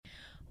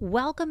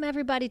Welcome,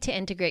 everybody, to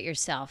Integrate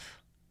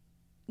Yourself.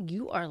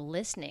 You are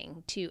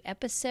listening to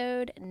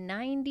episode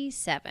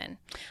 97.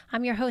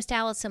 I'm your host,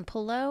 Allison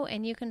Pillow,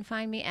 and you can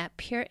find me at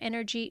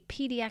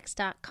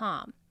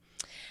pureenergypdx.com.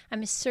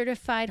 I'm a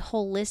certified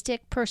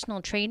holistic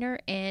personal trainer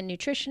and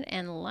nutrition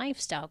and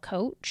lifestyle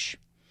coach.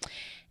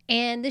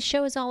 And this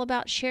show is all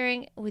about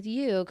sharing with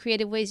you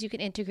creative ways you can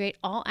integrate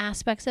all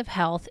aspects of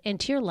health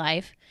into your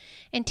life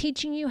and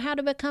teaching you how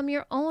to become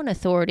your own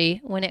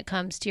authority when it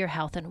comes to your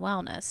health and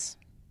wellness.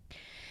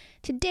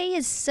 Today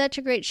is such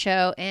a great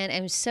show, and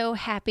I'm so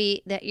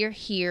happy that you're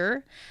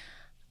here.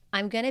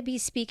 I'm going to be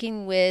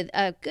speaking with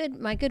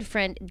my good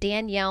friend,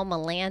 Danielle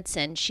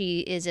Melanson.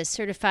 She is a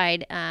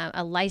certified,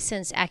 a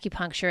licensed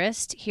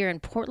acupuncturist here in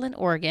Portland,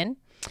 Oregon.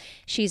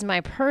 She's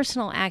my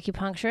personal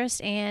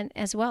acupuncturist, and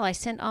as well, I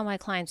send all my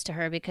clients to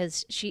her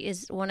because she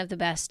is one of the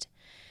best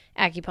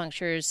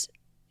acupuncturists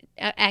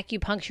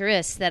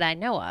that I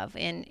know of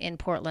in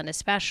Portland,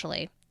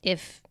 especially,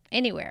 if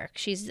anywhere.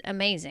 She's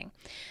amazing.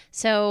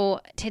 So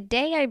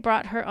today I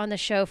brought her on the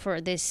show for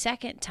the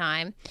second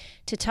time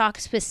to talk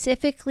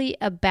specifically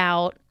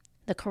about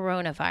the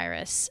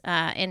coronavirus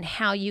and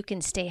how you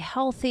can stay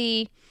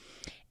healthy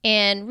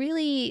and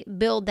really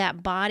build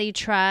that body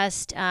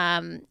trust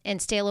and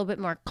stay a little bit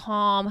more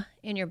calm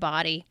in your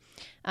body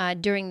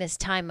during this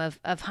time of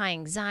high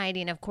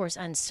anxiety and, of course,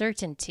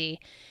 uncertainty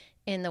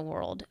in the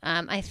world.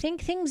 I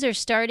think things are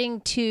starting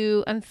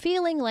to, I'm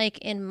feeling like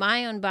in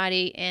my own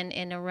body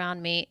and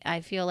around me, I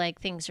feel like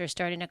things are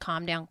starting to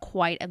calm down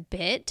quite a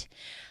bit.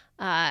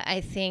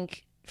 I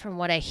think from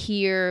what I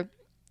hear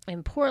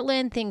in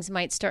Portland, things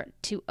might start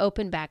to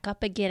open back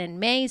up again in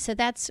May. So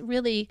that's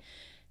really,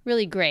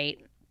 really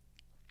great.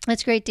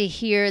 It's great to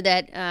hear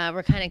that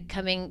we're kind of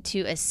coming to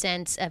a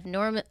sense of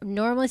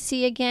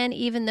normalcy again,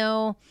 even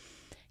though,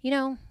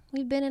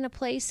 we've been in a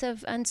place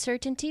of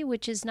uncertainty,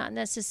 which is not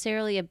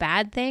necessarily a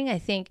bad thing. I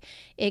think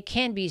it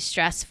can be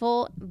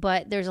stressful,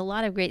 but there's a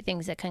lot of great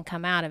things that can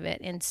come out of it.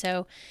 And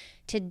so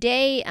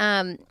today,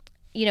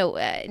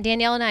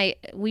 Danielle and I,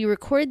 we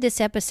recorded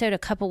this episode a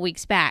couple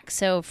weeks back.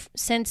 So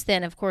since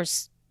then, of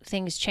course,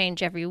 things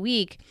change every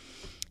week.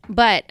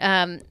 But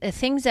the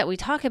things that we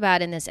talk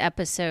about in this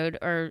episode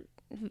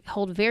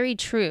hold very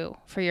true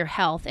for your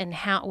health and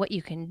what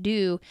you can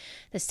do,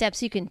 the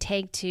steps you can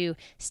take to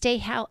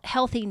stay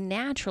healthy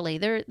naturally.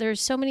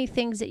 There's so many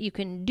things that you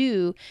can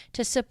do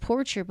to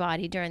support your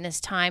body during this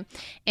time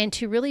and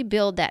to really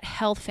build that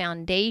health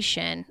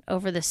foundation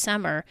over the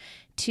summer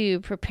to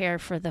prepare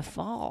for the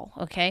fall.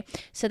 Okay,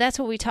 so that's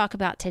what we talk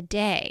about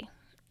today.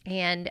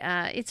 And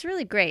it's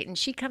really great. And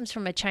she comes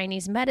from a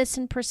Chinese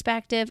medicine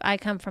perspective. I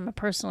come from a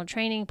personal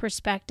training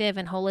perspective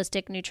and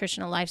holistic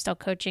nutritional lifestyle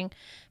coaching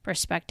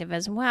perspective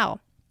as well.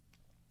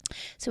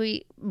 So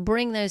we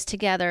bring those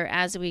together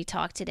as we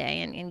talk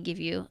today and give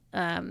you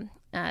a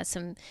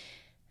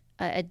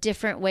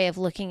different way of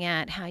looking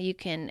at how you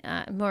can,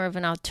 more of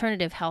an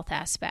alternative health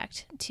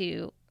aspect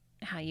to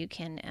how you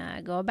can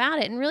go about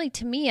it. And really,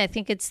 to me, I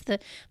think it's the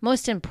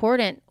most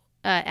important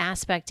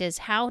aspect is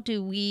how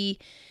do we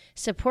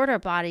support our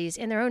bodies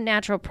in their own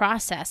natural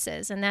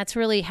processes. And that's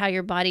really how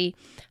your body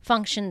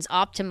functions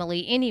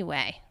optimally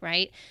anyway,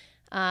 right?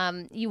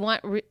 You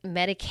want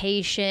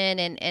medication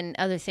and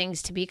other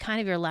things to be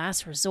kind of your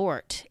last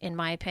resort, in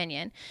my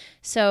opinion.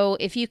 So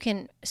if you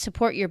can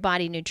support your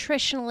body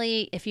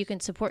nutritionally, if you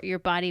can support your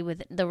body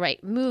with the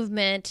right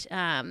movement,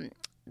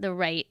 the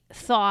right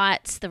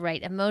thoughts, the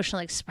right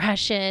emotional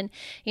expression,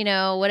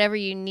 whatever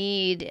you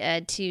need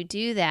to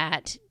do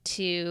that,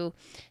 to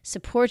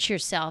support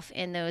yourself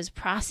in those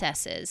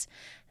processes,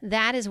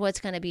 that is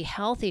what's going to be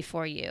healthy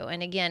for you.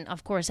 And again,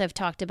 of course, I've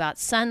talked about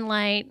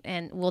sunlight,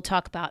 and we'll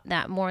talk about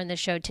that more in the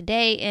show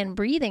today, and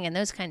breathing and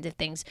those kinds of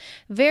things.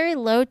 Very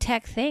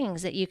low-tech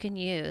things that you can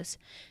use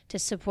to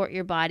support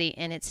your body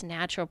in its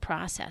natural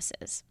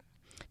processes.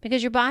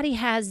 Because your body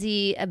has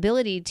the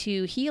ability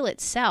to heal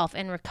itself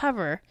and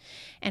recover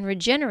and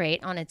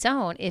regenerate on its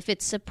own if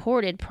it's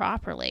supported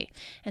properly.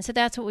 And so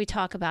that's what we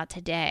talk about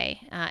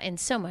today and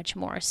so much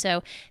more.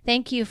 So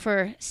thank you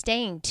for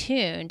staying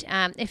tuned.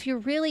 If you're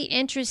really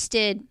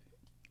interested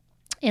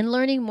in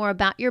learning more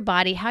about your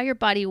body, how your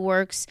body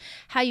works,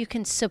 how you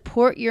can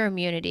support your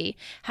immunity,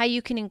 how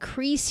you can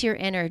increase your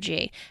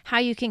energy, how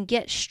you can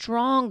get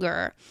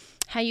stronger,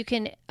 how you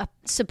can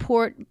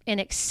support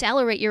and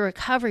accelerate your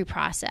recovery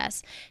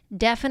process,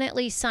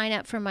 definitely sign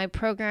up for my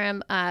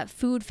program,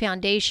 Food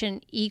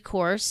Foundation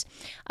e-course.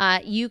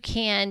 You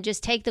can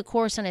just take the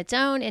course on its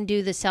own and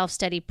do the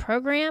self-study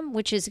program,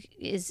 which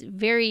is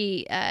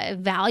very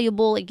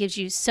valuable. It gives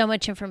you so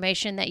much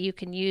information that you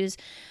can use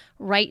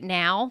right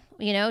now,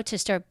 to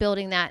start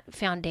building that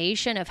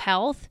foundation of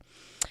health.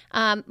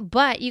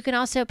 But you can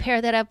also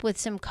pair that up with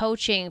some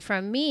coaching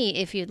from me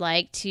if you'd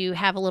like to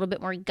have a little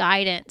bit more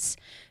guidance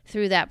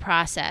through that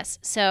process.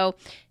 So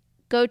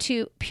go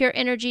to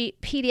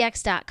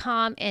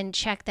pureenergypdx.com and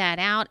check that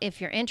out if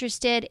you're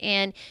interested.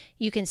 And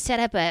you can set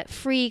up a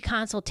free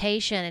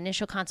consultation,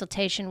 initial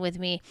consultation with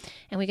me,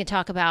 and we can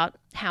talk about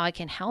how I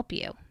can help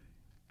you.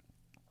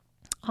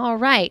 All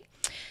right.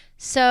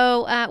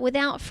 So,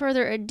 without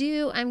further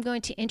ado, I'm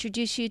going to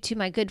introduce you to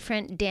my good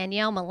friend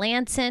Danielle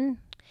Melanson.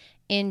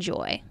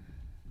 Enjoy.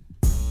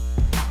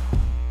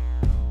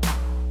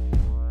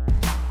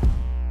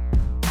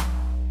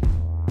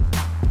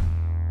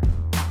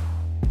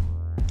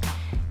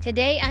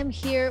 Today, I'm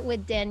here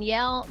with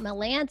Danielle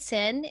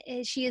Melanson.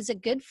 She is a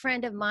good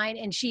friend of mine,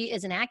 and she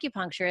is an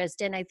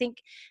acupuncturist. And I think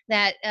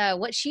that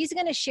what she's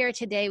going to share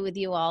today with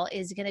you all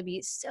is going to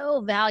be so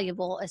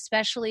valuable,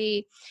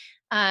 especially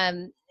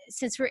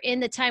since we're in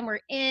the time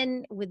we're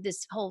in with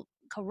this whole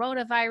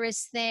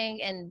coronavirus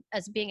thing and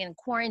us being in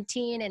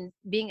quarantine and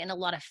being in a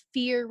lot of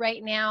fear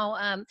right now.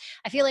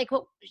 I feel like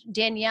what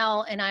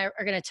Danielle and I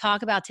are going to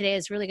talk about today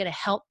is really going to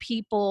help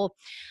people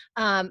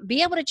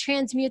be able to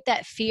transmute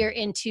that fear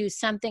into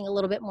something a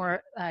little bit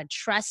more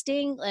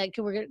trusting. Like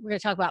we're going to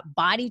talk about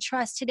body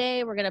trust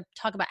today. We're going to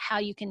talk about how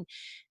you can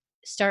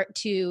start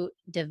to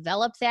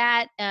develop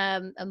that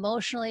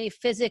emotionally,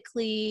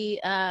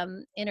 physically,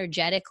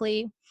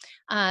 energetically.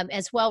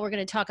 As well, we're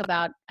going to talk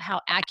about how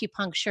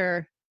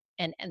acupuncture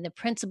and the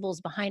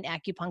principles behind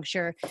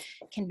acupuncture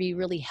can be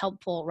really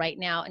helpful right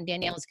now. And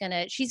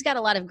she's got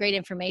a lot of great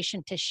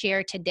information to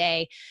share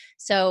today.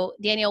 So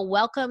Danielle,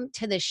 welcome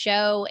to the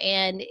show.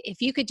 And if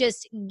you could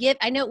just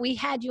I know I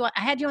had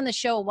you on the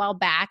show a while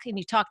back and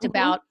you talked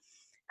about,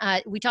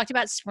 we talked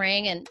about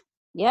spring and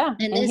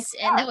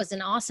that was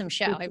an awesome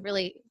show. I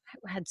really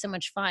had so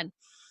much fun.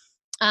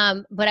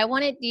 But I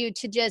wanted you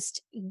to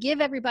just give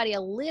everybody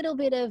a little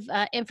bit of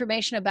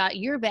information about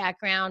your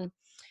background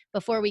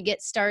before we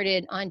get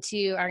started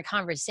onto our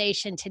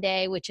conversation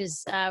today, which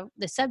is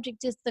the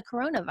subject is the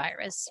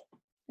coronavirus.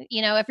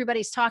 You know,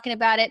 everybody's talking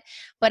about it,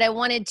 but I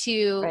wanted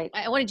to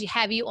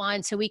have you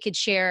on so we could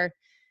share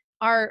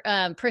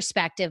our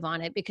perspective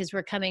on it, because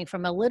we're coming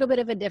from a little bit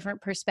of a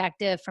different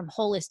perspective from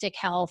holistic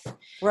health,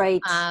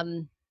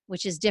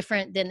 which is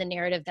different than the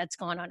narrative that's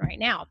going on right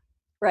now.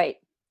 Right.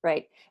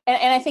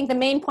 And I think the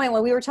main point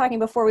when we were talking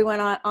before we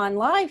went on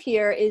live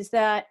here is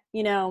that,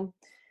 you know,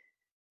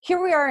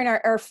 here we are in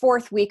our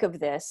fourth week of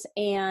this.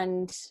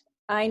 And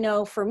I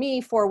know for me,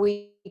 4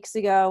 weeks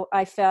ago,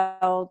 I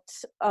felt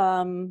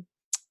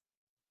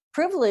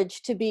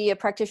privileged to be a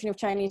practitioner of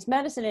Chinese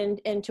medicine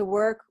and to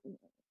work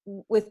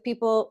with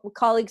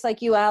colleagues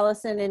like you,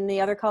 Allison, and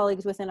the other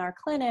colleagues within our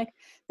clinic,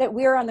 that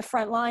we're on the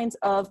front lines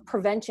of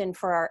prevention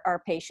for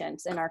our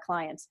patients and our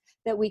clients,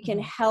 that we can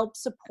help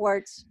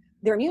support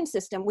their immune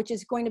system, which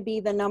is going to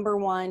be the number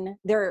one,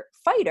 their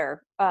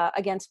fighter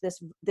against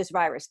this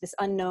virus, this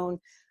unknown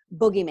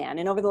boogeyman.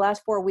 And over the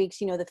last 4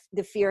 weeks, you know,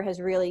 the fear has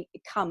really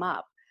come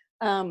up.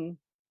 But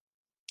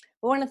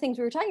one of the things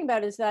we were talking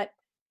about is that,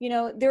 you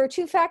know, there are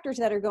two factors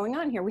that are going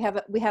on here. We have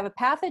a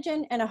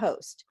pathogen and a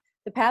host.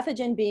 The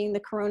pathogen being the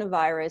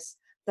coronavirus,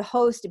 the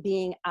host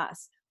being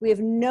us. We have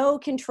no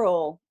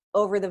control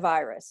over the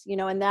virus, you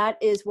know, and that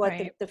is what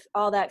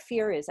all that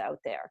fear is out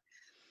there.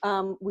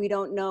 We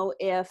don't know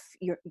if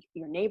your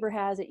neighbor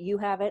has it, you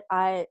have it,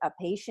 a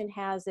patient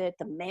has it,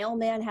 the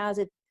mailman has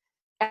it.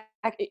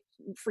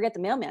 Forget the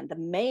mailman, the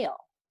mail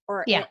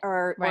or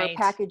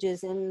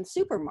packages in the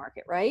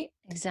supermarket, right?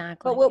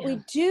 Exactly. But what we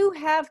do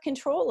have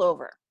control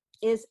over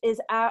is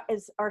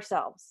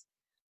ourselves.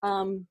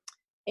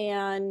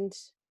 And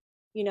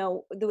you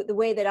know, the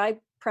way that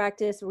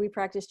we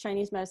practice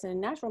Chinese medicine and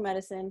natural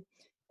medicine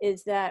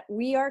is that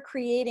we are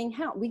creating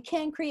health. We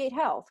can create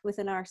health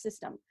within our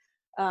system.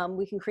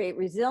 We can create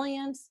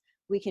resilience.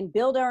 We can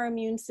build our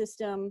immune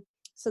system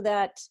so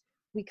that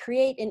we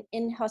create an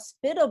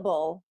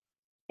inhospitable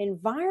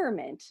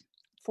environment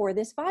for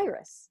this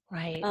virus.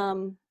 Right.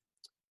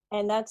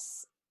 And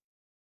that's,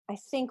 I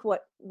think,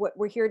 what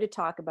we're here to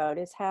talk about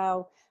is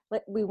how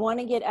we want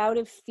to get out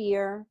of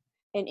fear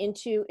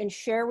and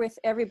share with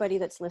everybody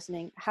that's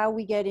listening how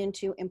we get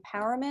into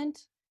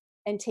empowerment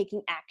and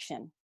taking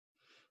action.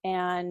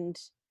 And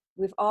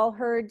we've all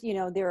heard, you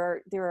know,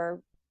 there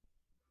are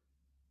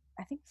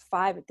I think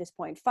 5 at this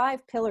point,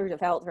 5 pillars of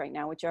health right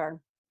now, which are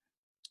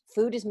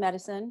food is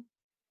medicine.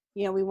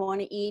 You know, we want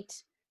to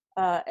eat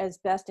as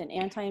best an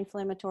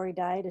anti-inflammatory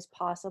diet as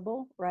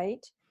possible,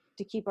 right?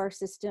 To keep our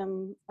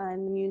system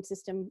and immune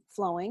system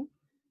flowing.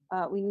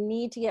 We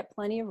need to get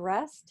plenty of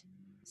rest,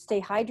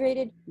 stay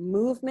hydrated,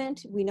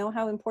 movement. We know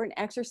how important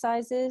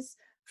exercise is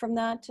from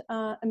that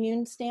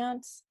immune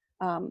stance.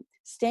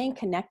 Staying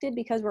connected,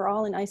 because we're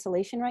all in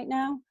isolation right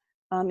now,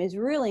 is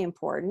really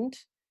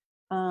important.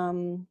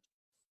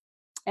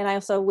 And I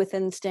also,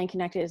 within staying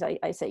connected, is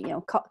I say, you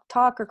know,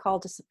 talk or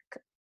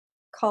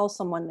call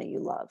someone that you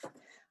love.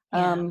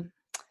 Yeah.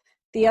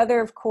 The other,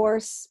 of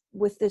course,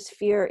 with this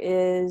fear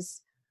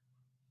is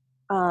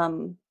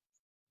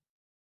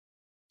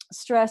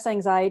stress,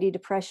 anxiety,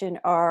 depression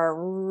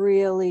are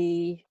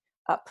really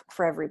up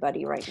for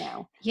everybody right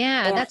now.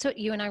 Yeah, and that's what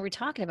you and I were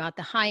talking about.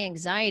 The high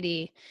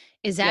anxiety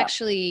is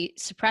actually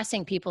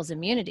suppressing people's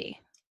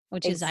immunity,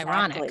 which is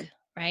ironic,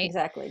 right?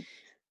 Exactly.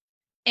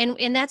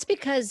 And that's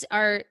because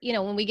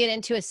when we get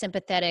into a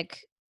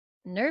sympathetic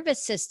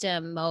nervous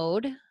system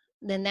mode,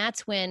 then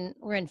that's when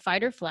we're in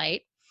fight or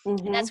flight. And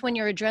Mm-hmm. that's when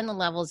your adrenaline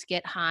levels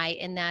get high,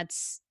 and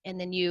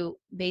then you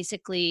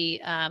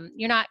basically,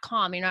 you're not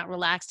calm, you're not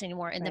relaxed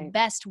anymore. And the Right.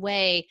 best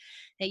way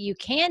that you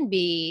can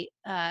be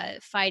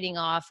fighting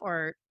off,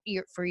 or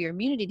for your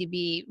immunity to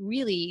be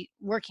really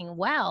working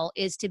well,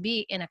 is to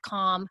be in a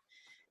calm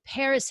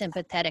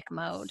parasympathetic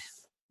mode,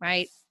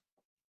 right?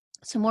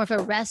 So more of a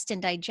rest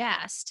and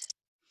digest.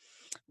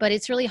 But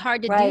it's really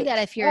hard to do that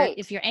Right.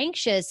 if you're Right.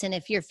 anxious, and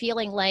if you're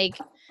feeling like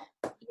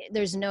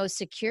there's no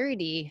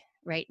security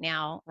right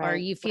now, or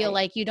Right. you feel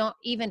Right. like you don't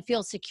even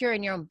feel secure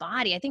in your own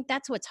body. I think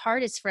that's what's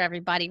hardest for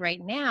everybody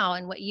right now.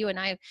 And what you and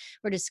I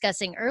were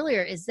discussing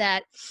earlier is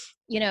that,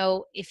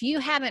 if you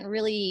haven't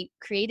really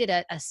created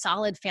a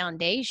solid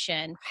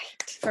foundation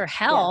Right. for Yes.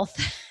 health,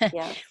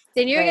 Yes.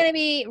 then you're Right. going to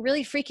be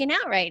really freaking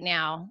out right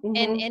now. And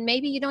Mm-hmm. and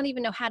maybe you don't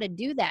even know how to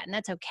do that, and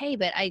that's okay.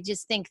 But I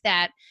just think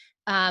that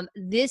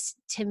this,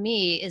 to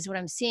me, is what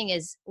I'm seeing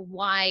is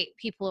why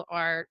people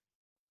are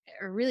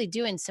really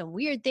doing some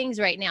weird things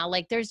right now.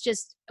 Like, there's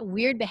just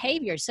weird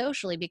behavior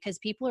socially because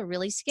people are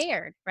really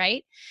scared,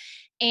 right?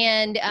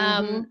 And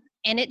Mm-hmm.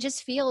 and it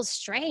just feels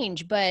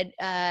strange, but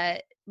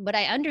I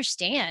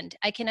understand.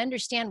 I can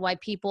understand why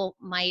people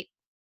might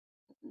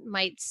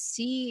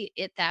see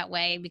it that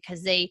way,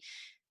 because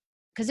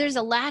there's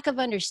a lack of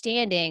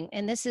understanding,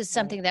 and this is Right.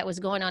 something that was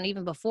going on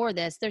even before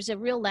this. There's a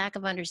real lack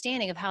of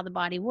understanding of how the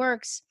body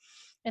works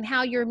and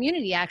how your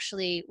immunity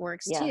actually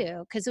works Yeah. too,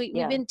 because we've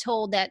Yeah. been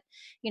told that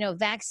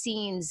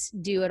vaccines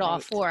do it all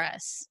Right. for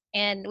us,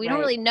 and we don't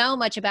Right. really know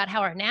much about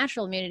how our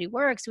natural immunity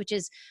works, which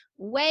is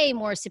way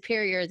more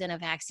superior than a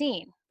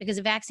vaccine, because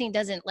a vaccine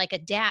doesn't like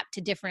adapt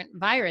to different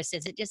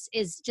viruses. It just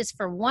is just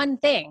for one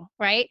thing,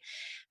 right?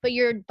 But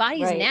your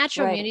body's Right.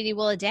 natural Right. immunity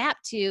will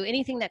adapt to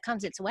anything that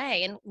comes its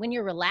way. And when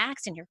you're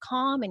relaxed and you're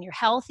calm and you're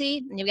healthy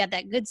and you've got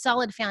that good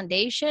solid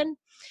foundation,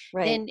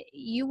 Right. then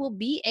you will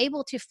be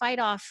able to fight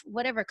off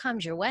whatever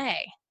comes your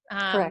way.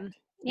 Correct. Yep.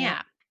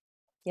 Yeah.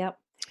 Yep.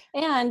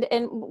 And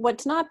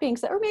what's not being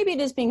said, or maybe it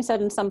is being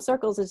said in some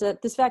circles, is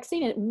that this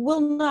vaccine, it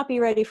will not be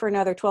ready for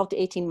another 12 to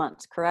 18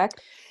 months,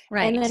 correct?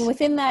 And then Right.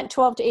 within that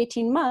 12 to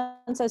 18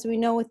 months, as we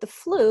know with the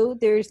flu,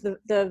 there's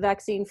the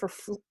vaccine for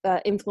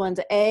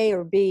influenza A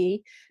or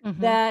B,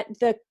 Hmm. that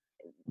the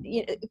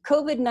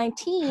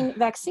COVID-19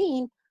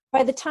 vaccine,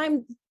 by the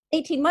time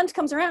 18 months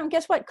comes around,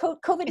 guess what? It's going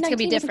to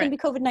be COVID-19 isn't going different. to be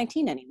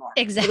COVID-19 anymore.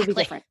 It'll be Exactly.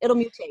 different. It'll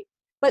mutate.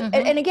 But,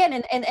 Hmm. and again,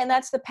 and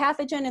that's the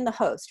pathogen and the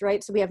host,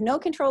 right? So we have no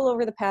control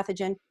over the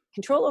pathogen,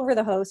 control over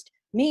the host,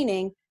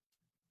 meaning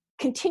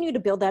continue to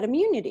build that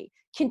immunity,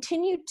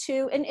 continue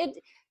to, and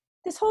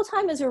this whole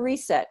time is a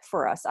reset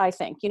for us, I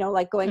think,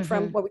 like going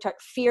from Hmm. what we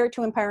talk, fear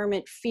to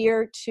empowerment,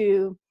 fear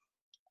to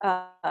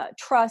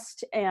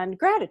trust and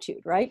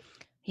gratitude, right?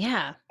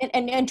 Yeah.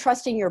 And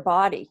trusting your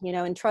body,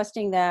 and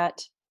trusting that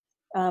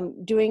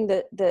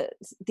doing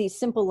these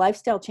simple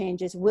lifestyle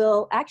changes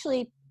will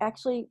actually,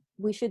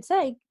 we should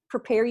say,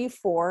 prepare you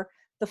for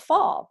the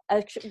fall.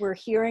 Actually, we're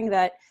hearing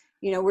that,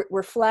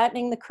 we're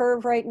flattening the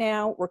curve right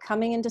now. We're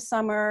coming into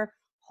summer.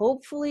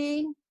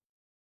 Hopefully,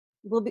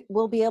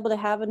 we'll be able to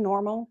have a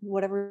normal,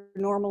 whatever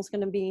normal is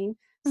going to be,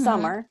 Hmm.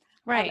 summer,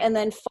 Right. and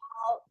then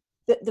fall.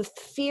 The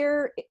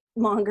fear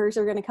mongers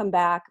are going to come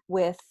back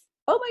with,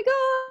 oh my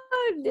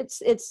God, it's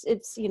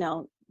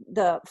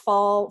the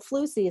fall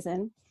flu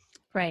season.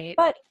 Right.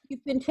 But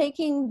you've been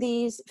taking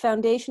these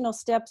foundational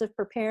steps of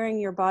preparing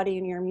your body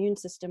and your immune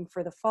system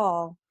for the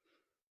fall.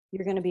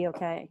 You're going to be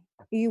okay.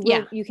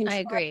 Yeah, You can I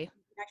trust, agree. you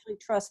can actually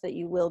trust that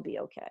you will be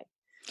okay.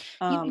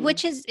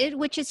 Which is it,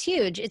 which is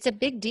huge. It's a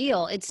big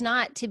deal. It's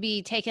not to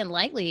be taken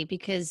lightly,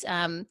 because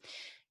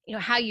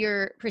how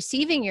you're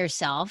perceiving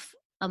yourself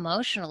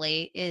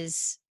emotionally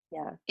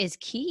Yeah. is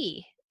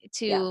key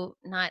Yeah. to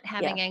not Yeah.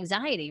 having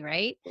anxiety,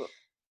 right?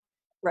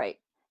 Right.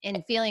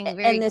 And feeling And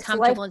very this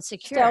comfortable and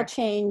lifestyle secure.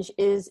 change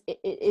is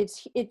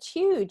it's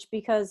huge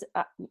because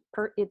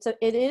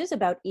it is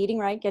about eating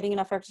right, getting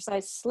enough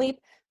exercise,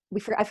 sleep.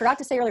 I forgot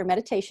to say earlier,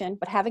 meditation,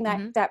 but having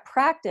Hmm. that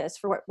practice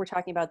for what we're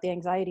talking about, the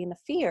anxiety and the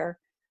fear,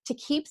 to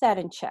keep that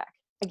in check.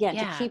 Again,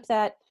 to Yeah. keep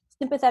that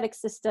sympathetic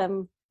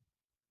system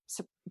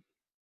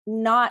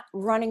not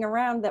running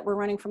around, that we're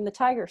running from the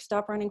tiger.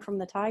 Stop running from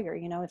the tiger.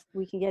 If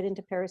we can get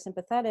into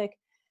parasympathetic,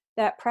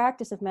 that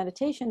practice of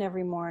meditation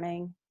every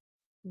morning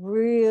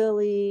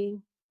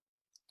really,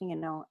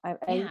 I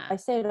Yeah.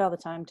 say it all the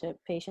time to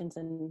patients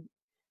in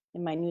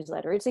my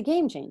newsletter. It's a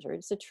game changer.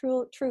 It's a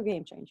true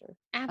game changer.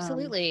 Um,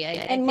 Absolutely. I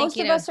and think, most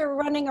of us are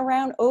running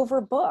around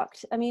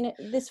overbooked. I mean,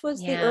 this was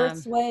the yeah,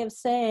 Earth's way of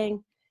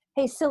saying,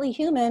 "Hey, silly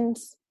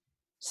humans,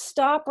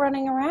 stop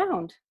running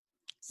around.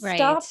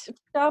 right.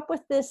 Stop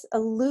with this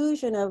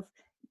illusion of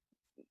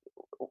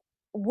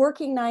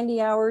working 90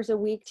 hours a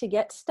week to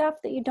get stuff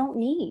that you don't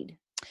need."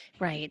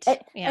 Right. And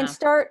Yeah.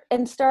 start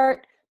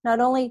not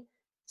only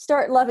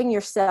start loving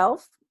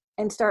yourself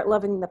and start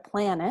loving the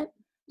planet,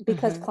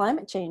 because Hmm.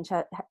 climate change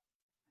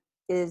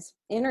is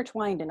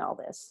intertwined in all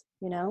this.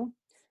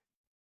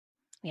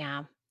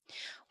 Yeah.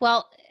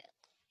 Well,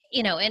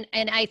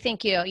 and I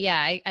think, yeah,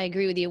 I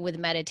agree with you with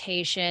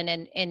meditation,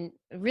 and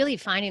really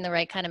finding the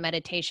right kind of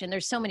meditation.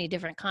 There's so many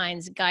different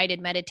kinds, guided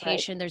Right.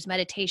 meditation. There's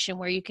meditation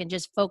where you can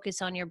just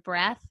focus on your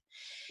breath.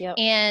 Yep.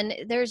 And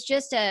there's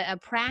just a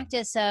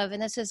practice of,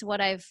 and this is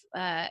what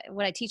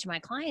what I teach my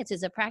clients,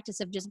 is a practice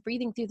of just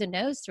breathing through the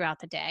nose throughout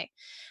the day.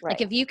 Like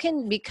Right. if you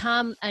can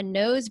become a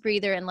nose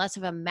breather and less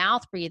of a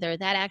mouth breather,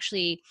 that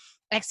actually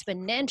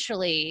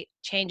exponentially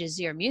changes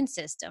your immune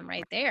system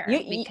right there.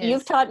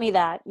 You've taught me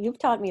that. You've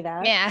taught me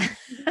that. Yeah.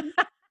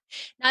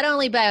 Not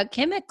only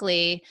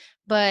biochemically,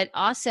 but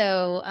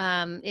also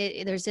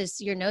there's this,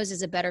 your nose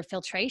is a better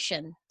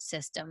filtration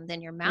system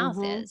than your mouth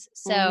Mm-hmm. is.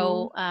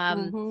 So,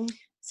 Mm-hmm.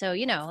 so,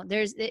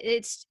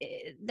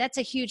 that's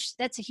a huge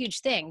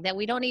thing that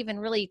we don't even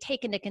really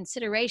take into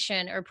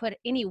consideration or put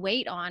any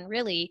weight on,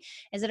 really,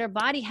 is that our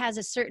body has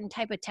a certain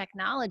type of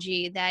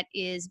technology that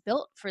is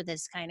built for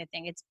this kind of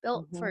thing. It's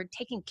built Mm-hmm. for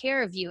taking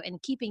care of you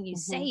and keeping you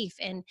Mm-hmm. safe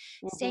and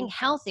staying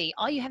Mm-hmm. healthy.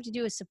 All you have to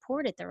do is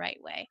support it the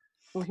right way.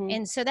 Mm-hmm.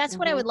 And so that's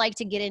what I would like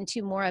to get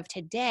into more of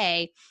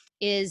today.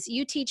 Is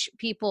you teach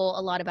people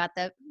a lot about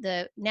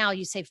the now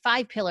you say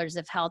 5 pillars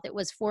of health. It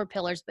was 4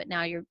 pillars, but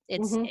now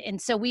Mm-hmm.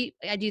 and so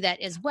I do that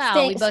as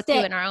well. We both do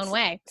it in our own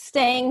way.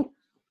 Staying,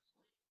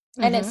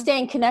 and it's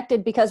staying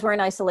connected because we're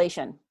in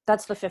isolation.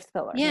 That's the 5th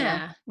pillar.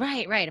 Yeah,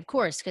 right. Of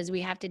course, because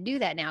we have to do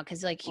that now,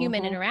 because like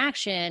human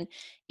interaction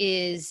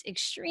is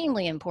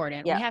extremely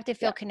important. Yeah. We have to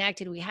feel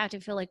connected. We have to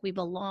feel like we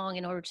belong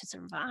in order to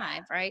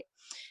survive, right?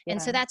 Yeah.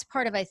 And so that's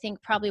part of, I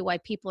think, probably why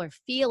people are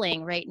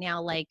feeling right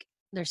now like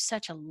there's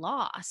such a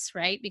loss,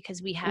 right?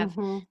 Because we have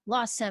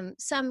lost some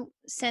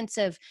sense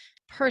of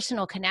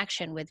personal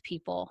connection with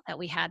people that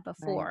we had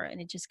before,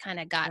 and it just kind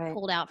of got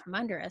pulled out from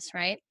under us,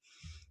 right?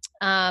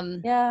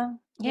 Yeah.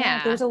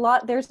 There's a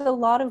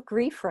lot of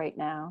grief right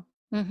now.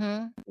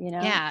 Mm-hmm.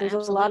 There's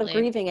a lot of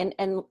grieving and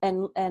a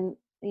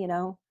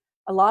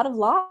lot of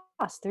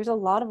loss. There's a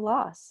lot of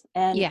loss,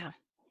 and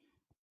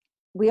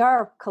we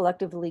are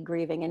collectively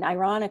grieving. And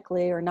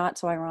ironically, or not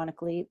so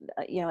ironically,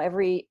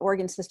 every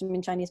organ system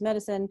in Chinese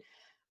medicine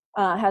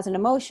has an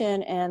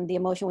emotion, and the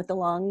emotion with the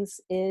lungs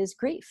is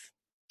grief.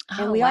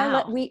 And we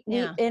are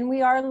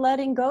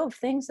letting go of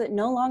things that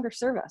no longer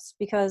serve us,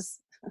 because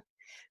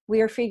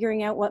we are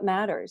figuring out what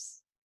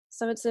matters.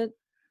 So it's it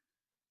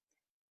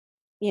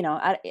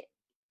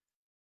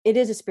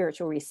is a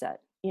spiritual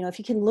reset. If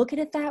you can look at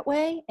it that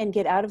way and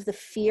get out of the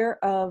fear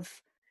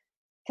of,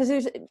 because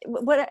there's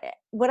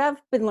what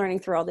I've been learning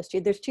through all this too,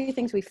 there's 2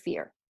 things we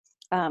fear: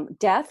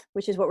 death,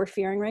 which is what we're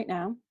fearing right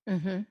now,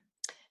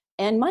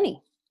 and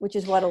money, which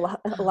is what a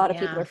lot of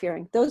people are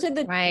fearing. Those are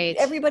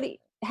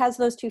everybody has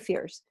those 2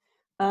 fears.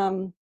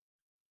 And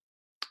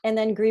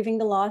then grieving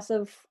the loss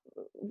of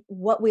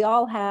what we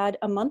all had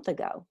a month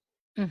ago.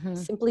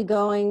 Simply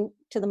going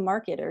to the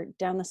market or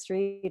down the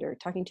street or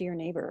talking to your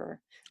neighbor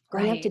or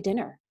going out to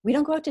dinner. We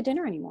don't go out to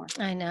dinner anymore.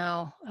 I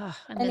know. I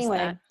miss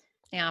that.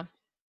 Yeah.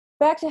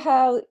 Back to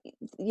how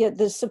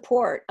the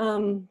support.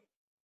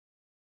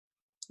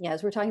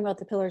 As we're talking about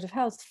the pillars of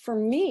health, for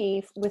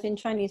me within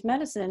Chinese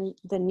medicine,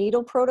 the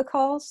needle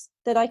protocols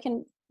that I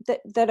can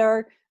that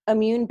are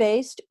immune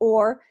based,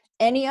 or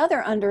any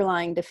other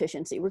underlying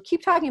deficiency. We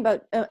keep talking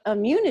about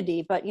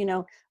immunity, but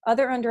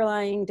other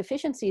underlying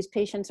deficiencies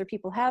patients or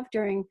people have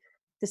during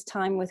this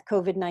time with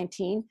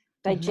COVID-19,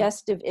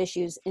 digestive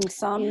issues,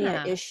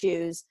 insomnia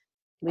issues.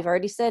 We've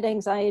already said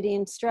anxiety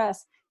and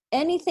stress.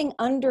 Anything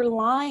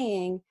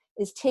underlying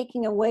is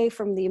taking away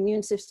from the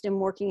immune system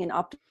working in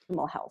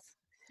optimal health.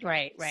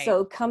 Right.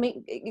 So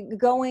coming in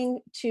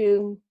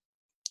for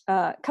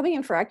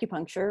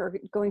acupuncture or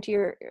going to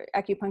your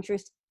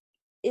acupuncturist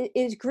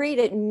is great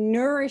at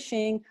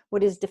nourishing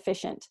what is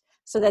deficient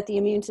so that the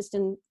immune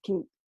system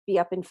can be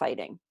up and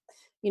fighting.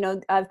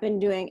 I've been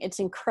doing, it's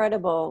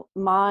incredible,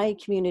 my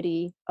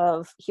community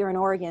of here in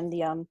Oregon,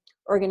 the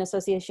Oregon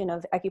Association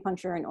of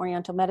Acupuncture and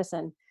Oriental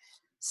Medicine,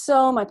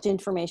 so much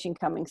information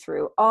coming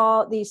through.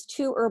 All these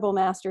 2 herbal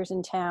masters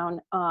in town,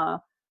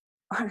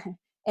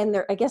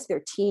 and I guess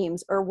their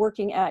teams are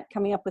working at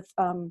coming up with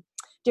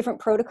different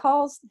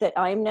protocols that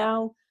I'm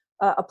now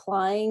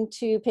applying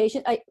to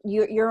patients.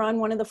 You're on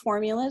one of the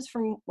formulas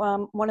from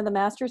one of the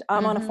masters.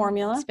 I'm on a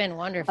formula. It's been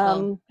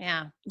wonderful.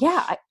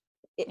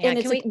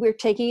 We're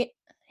taking it.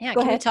 Yeah.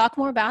 Can we talk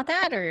more about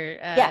that? Or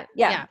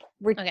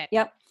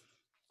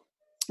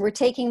We're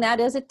taking that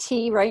as a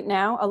tea right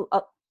now.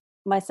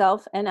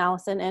 Myself and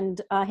Allison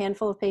and a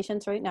handful of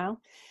patients right now.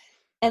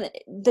 And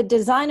the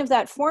design of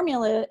that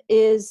formula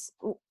is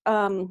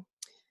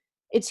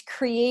it's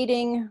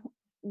creating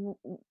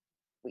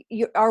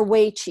our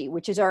Wei Qi,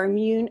 which is our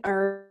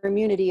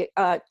immunity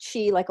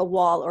Qi, like a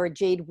wall or a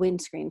jade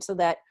windscreen, so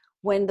that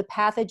when the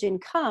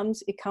pathogen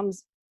comes,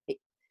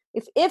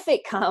 if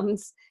it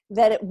comes,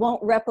 that it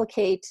won't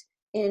replicate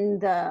in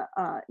the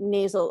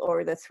nasal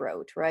or the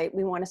throat, right?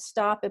 We want to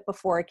stop it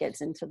before it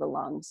gets into the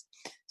lungs.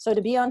 So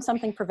to be on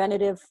something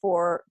preventative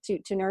to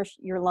nourish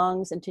your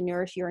lungs and to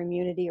nourish your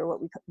immunity, or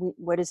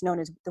what is known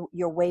as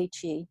your Wei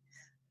Qi,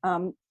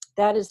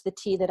 that is the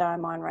tea that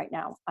I'm on right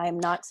now. I am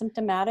not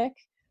symptomatic.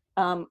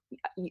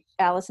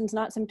 Allison's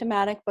not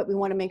symptomatic, but we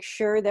want to make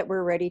sure that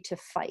we're ready to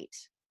fight.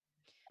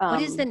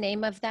 What is the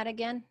name of that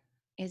again?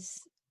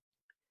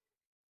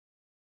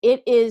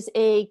 It is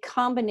a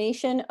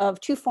combination of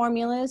two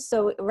formulas.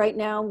 So right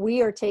now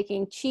we are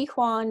taking Qi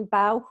Huan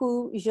Bao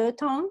Hu Zhe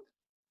Tong,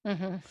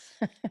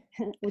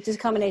 which is a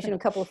combination of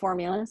a couple of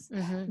formulas.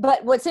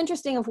 But what's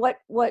interesting of what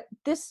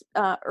this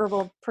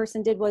herbal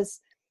person did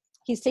was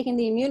he's taken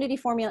the immunity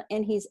formula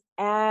and he's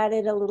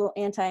added a little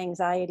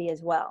anti-anxiety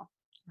as well,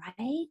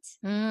 right?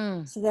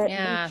 So that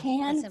we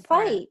can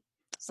fight.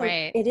 So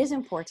right. It is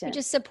important.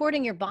 You're just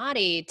supporting your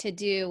body to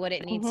do what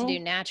it needs to do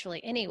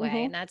naturally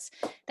anyway. And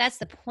that's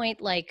the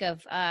point, like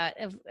of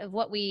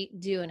what we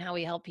do and how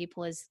we help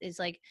people is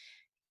like,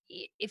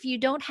 if you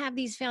don't have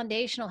these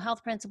foundational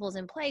health principles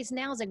in place,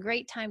 now is a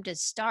great time to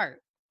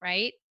start,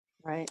 right?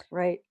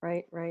 Right.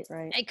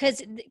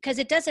 Because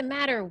it doesn't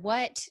matter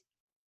what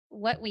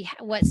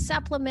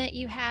supplement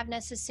you have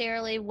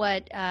necessarily,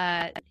 what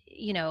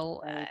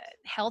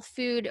health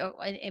food,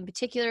 or in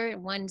particular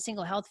one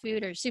single health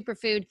food or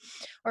superfood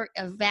or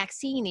a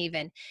vaccine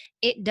even.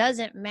 It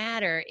doesn't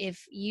matter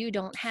if you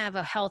don't have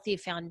a healthy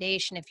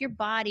foundation. If your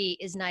body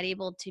is not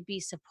able to be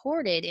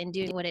supported in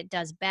doing what it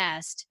does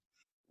best,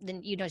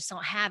 then you just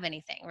don't have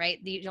anything, right?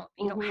 You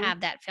don't have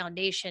that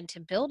foundation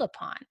to build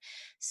upon.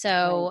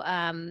 So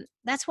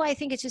that's why I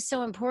think it's just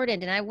so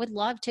important. And I would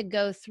love to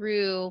go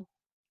through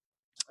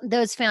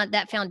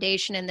that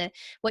foundation and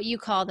what you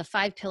call the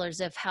 5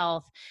 pillars of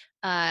health,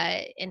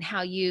 and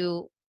how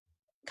you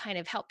kind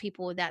of help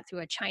people with that through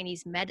a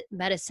Chinese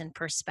medicine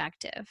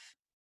perspective.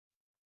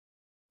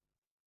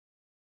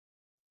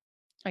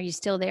 Are you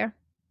still there?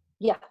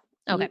 Yeah.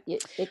 Okay.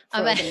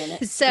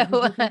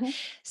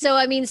 So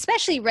I mean,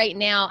 especially right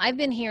now, I've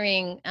been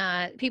hearing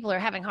people are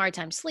having a hard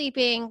time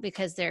sleeping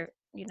because there's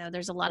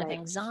a lot of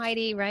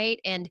anxiety, right?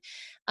 And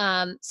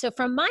so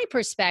from my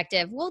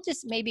perspective, we'll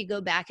just maybe go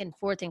back and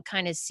forth and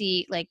kind of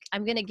see, like,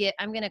 I'm going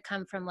to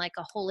come from like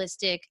a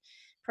holistic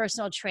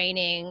personal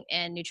training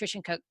and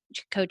nutrition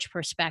coach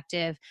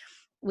perspective,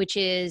 which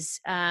is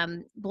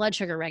blood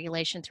sugar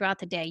regulation throughout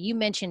the day. You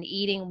mentioned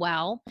eating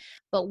well,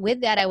 but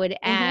with that, I would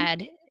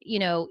add,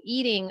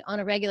 eating on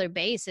a regular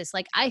basis.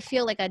 Like, I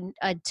feel like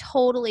a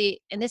totally,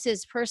 and this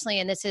is personally,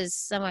 and this is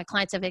some of my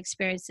clients have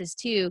experienced this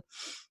too.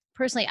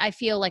 Personally, I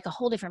feel like a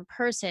whole different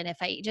person if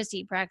I just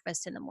eat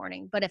breakfast in the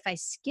morning. But if I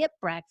skip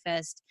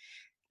breakfast,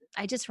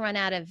 I just run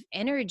out of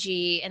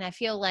energy, and I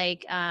feel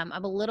like I'm a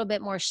little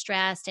bit more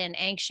stressed and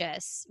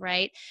anxious,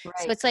 right?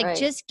 So it's like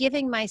just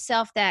giving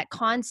myself that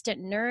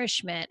constant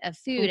nourishment of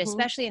food,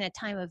 especially in a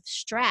time of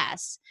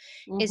stress,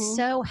 is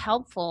so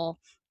helpful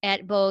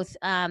at both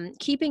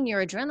keeping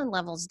your adrenaline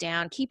levels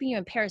down, keeping you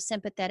in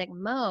parasympathetic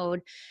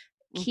mode,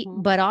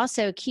 but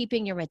also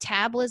keeping your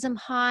metabolism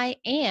high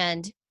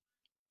and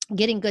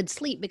getting good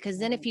sleep. Because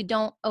then if you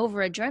don't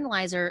over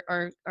adrenalize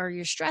or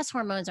your stress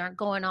hormones aren't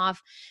going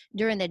off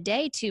during the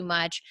day too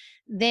much,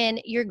 then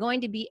you're going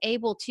to be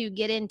able to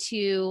get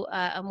into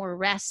a more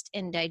rest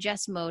and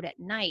digest mode at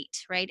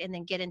night, right? And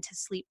then get into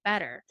sleep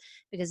better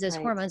because those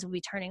hormones will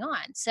be turning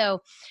on.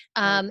 So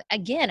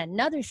again,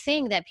 another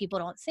thing that people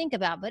don't think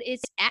about, but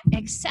it's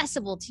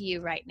accessible to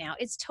you right now.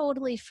 It's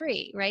totally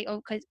free, right?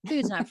 Because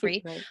food's not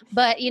free,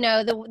 but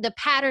the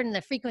pattern and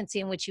the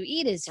frequency in which you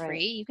eat is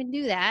free. You can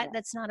do that.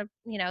 That's not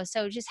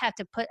so just have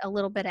to put a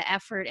little bit of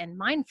effort and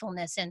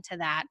mindfulness into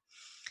that.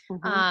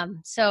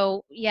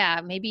 So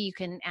yeah, maybe you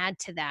can add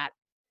to that.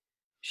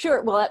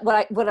 Sure. Well,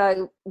 what I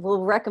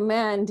will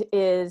recommend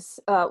is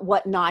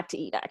what not to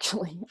eat,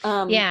 actually.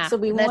 Yeah, so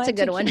that's a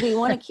good one. We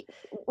want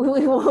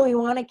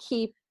to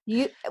keep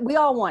you. We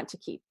all want to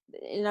keep,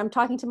 and I'm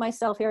talking to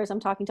myself here as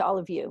I'm talking to all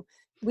of you.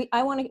 We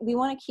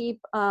want to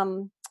keep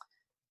an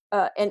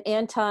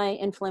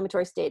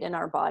anti-inflammatory state in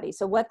our body.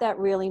 So what that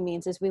really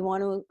means is we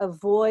want to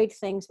avoid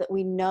things that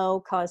we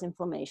know cause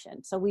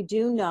inflammation. So we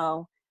do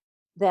know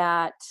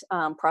that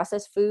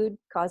processed food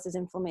causes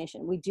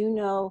inflammation. We do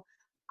know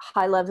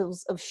high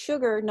levels of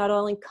sugar not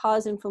only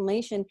cause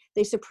inflammation,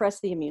 they suppress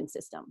the immune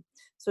system.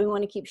 So we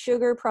want to keep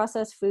sugar,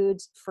 processed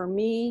foods. For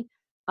me,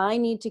 I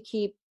need to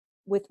keep,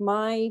 with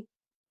my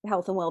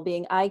health and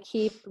well-being, I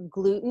keep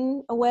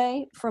gluten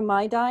away from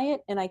my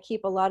diet, and I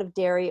keep a lot of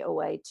dairy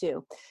away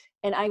too.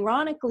 And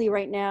ironically,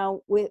 right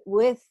now,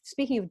 with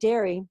speaking of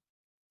dairy,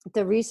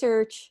 the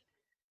research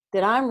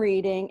that I'm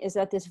reading is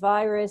that this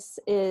virus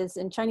is,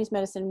 in Chinese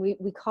medicine,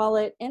 we call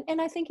it, and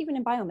I think even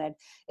in biomed,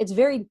 it's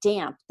very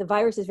damp. The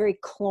virus is very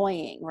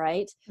cloying,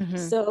 right?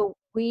 So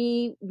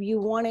you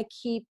want to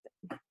keep,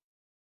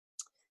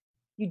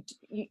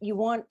 you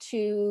want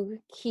to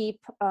keep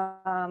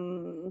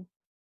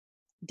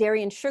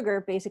dairy and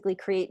sugar basically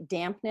create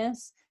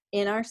dampness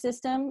in our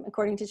system,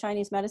 according to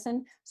Chinese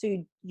medicine. So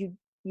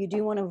you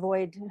do want to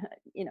avoid,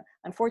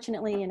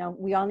 unfortunately,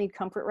 we all need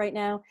comfort right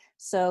now.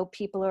 So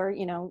people are,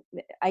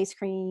 ice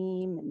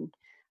cream and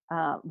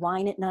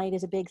wine at night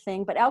is a big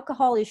thing, but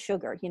alcohol is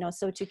sugar,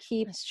 so to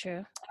keep That's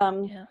true.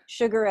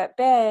 Sugar at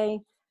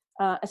bay,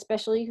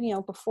 especially,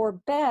 before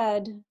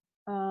bed,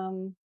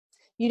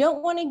 you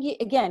don't want to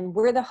again,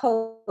 we're the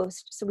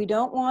host. So we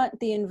don't want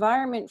the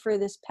environment for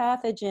this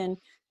pathogen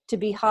to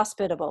be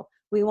hospitable.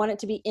 We want it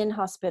to be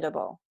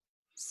inhospitable.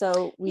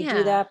 So we do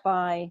Yeah. that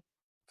by,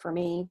 for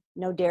me,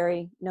 no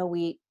dairy, no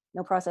wheat,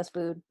 no processed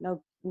food,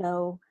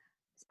 no,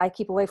 I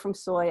keep away from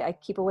soy, I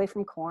keep away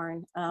from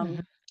corn,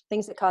 Mhm.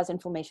 things that cause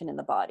inflammation in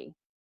the body.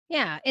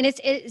 Yeah, and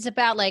it's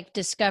about, like,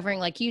 discovering,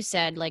 like you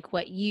said, like,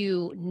 what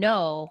you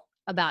know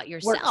about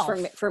Works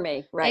yourself. for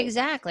me, right.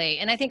 Exactly,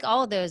 and I think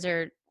all of those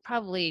are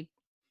probably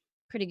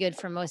pretty good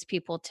for most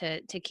people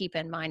to keep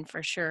in mind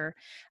for sure,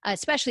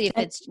 especially if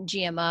And it's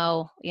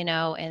GMO,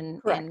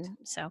 correct. and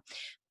so,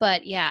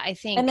 but yeah, I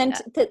And think, then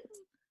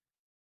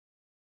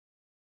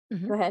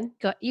mhm. go ahead.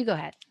 Go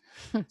ahead.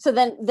 So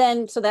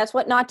so that's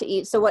what not to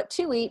eat. So what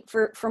to eat,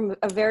 from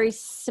a very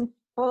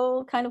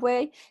simple kind of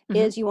way, Mhm.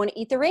 is you want to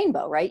eat the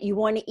rainbow, right? You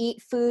want to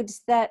eat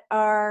foods that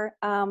are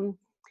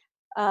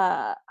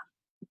uh,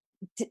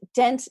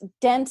 dense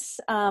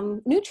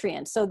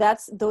nutrients. So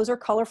those are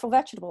colorful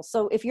vegetables.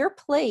 So if your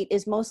plate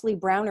is mostly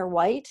brown or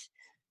white,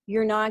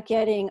 you're not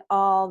getting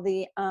all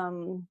the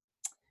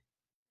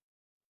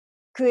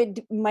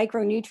good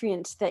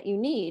micronutrients that you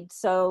need.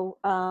 So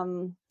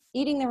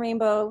eating the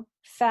rainbow,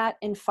 fat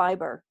and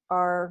fiber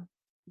are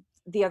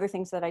the other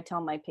things that I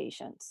tell my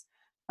patients.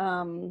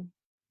 Um,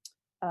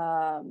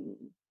 um,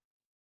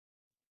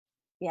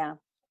 yeah,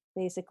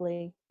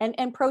 basically,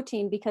 and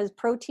protein, because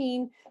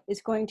protein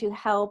is going to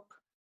help,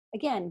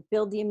 again,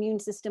 build the immune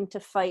system to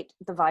fight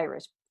the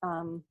virus.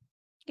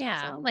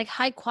 Yeah, So like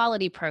high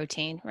quality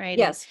protein, right? And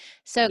yes,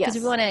 so, because we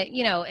yes, want to,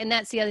 and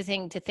that's the other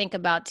thing to think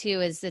about too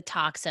is the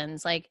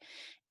toxins. Like,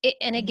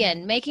 and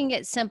again, making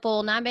it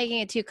simple, not making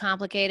it too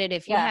complicated.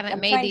 If you yeah. haven't I'm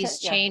made trying to, these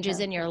yeah, changes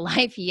yeah, in your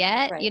life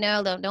yet, right.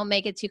 don't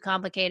make it too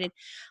complicated.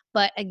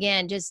 But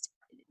again, just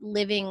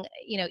living,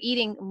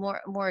 eating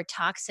more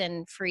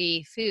toxin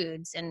free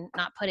foods and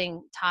not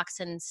putting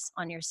toxins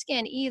on your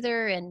skin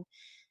either. And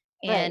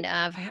Right.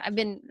 I've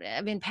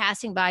been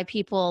passing by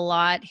people a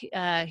lot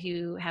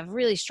who have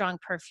really strong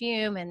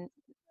perfume and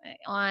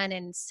on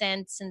and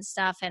scents and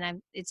stuff,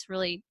 and it's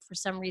really for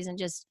some reason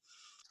just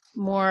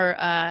more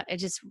I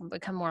just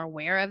become more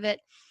aware of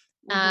it.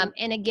 Hmm.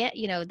 And again,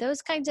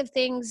 those kinds of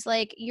things,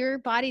 like your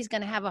body's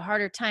going to have a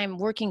harder time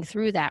working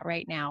through that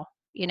right now,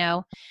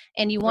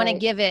 and you want to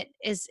Right. give it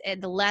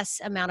the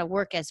less amount of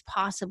work as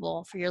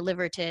possible for your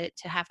liver to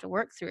have to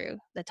work through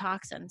the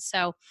toxins.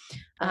 So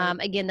Right.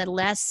 again, the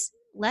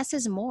less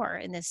is more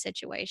in this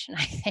situation,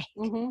 I think.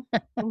 Hmm.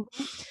 Hmm.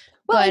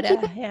 Well,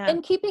 But yeah.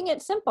 keeping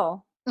it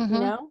simple, you Hmm.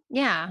 know.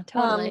 Yeah, Um,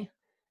 totally.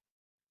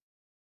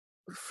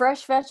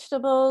 Fresh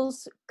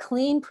vegetables,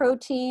 clean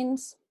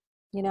proteins.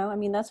 I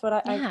mean, that's what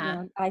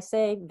Yeah, I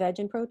say, veg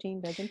and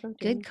protein, veg and good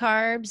protein.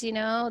 carbs,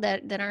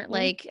 that aren't Hmm.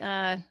 like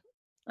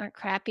aren't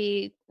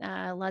crappy.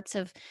 Lots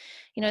of,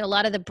 a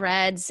lot of the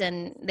breads,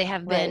 and they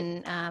have Right.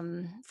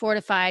 been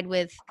fortified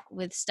with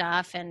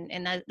stuff,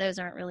 and those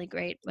aren't really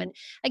great. But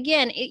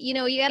again, you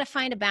got to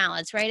find a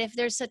balance, right? If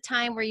there's a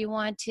time where you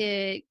want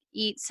to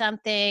eat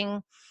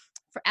something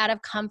for out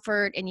of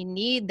comfort and you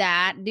need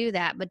that, do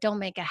that, but don't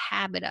make a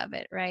habit of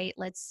it, right?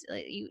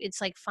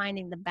 It's like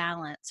finding the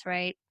balance,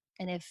 right?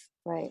 And if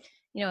Right.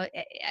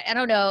 I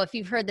don't know if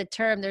you've heard the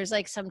term. There's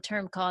like some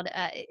term called,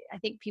 I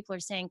think people are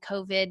saying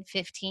COVID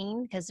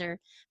 15 because they're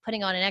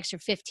putting on an extra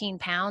 15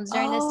 pounds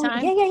during this Oh, yeah,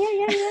 time. yeah, yeah,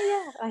 yeah, yeah,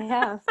 yeah. I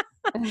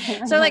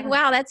have. So like, I have.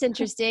 wow, that's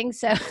interesting.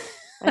 So,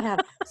 I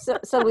have. So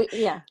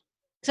yeah.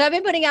 so I've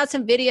been putting out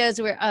some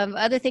videos where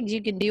other things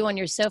you can do on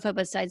your sofa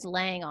besides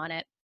laying on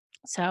it.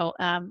 So,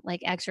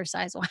 like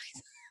exercise wise.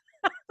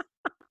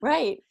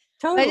 Right.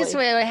 I just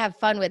Totally. want to have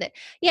fun with it.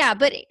 Yeah,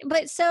 but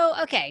so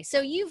okay,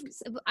 so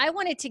I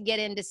wanted to get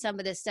into some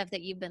of the stuff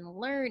that you've been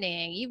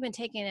learning. You've been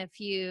taking a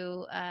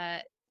few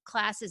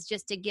classes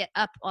just to get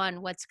up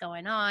on what's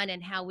going on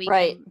and how we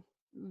Right.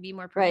 can be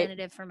more Right.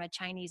 preventative from a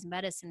Chinese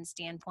medicine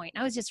standpoint.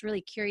 I was just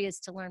really curious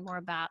to learn more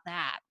about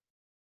that.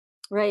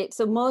 Right.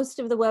 So most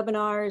of the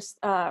webinars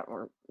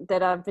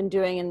that I've been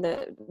doing and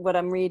the what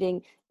I'm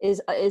reading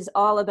is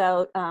all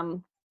about,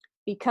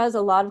 because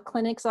a lot of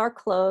clinics are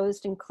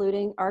closed,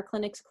 including our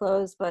clinics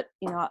closed. But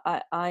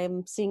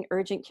I'm seeing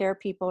urgent care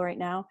people right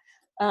now.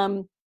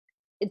 Um,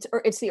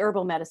 it's the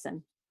herbal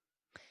medicine,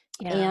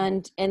 Yeah.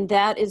 and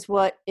that is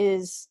what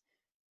is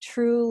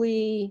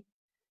truly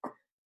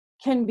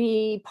can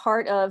be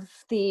part of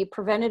the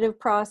preventative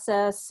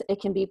process.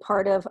 It can be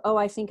part of, oh,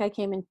 I think I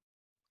came in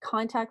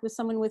contact with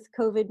someone with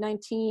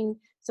COVID-19.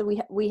 So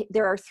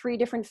there are 3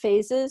 different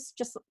phases,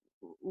 just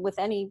with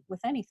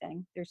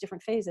anything. There's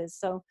different phases.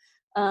 So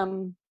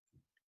um,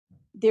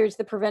 there's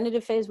the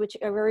preventative phase, which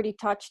I've already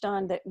touched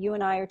on, that you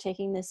and I are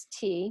taking this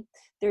tea.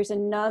 There's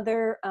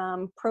another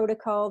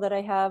protocol that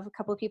I have a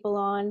couple of people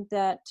on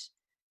that,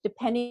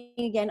 depending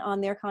again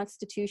on their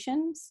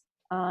constitutions,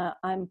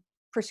 I'm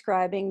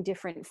prescribing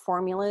different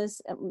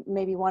formulas,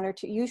 maybe 1 or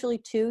 2, usually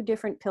 2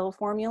 different pill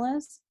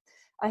formulas.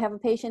 I have a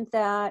patient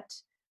that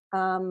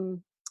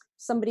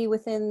somebody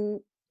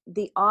within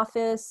the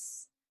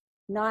office,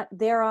 not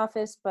their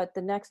office, but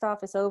the next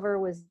office over,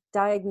 was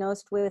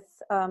diagnosed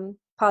with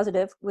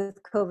positive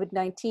with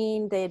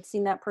COVID-19. They had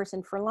seen that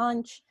person for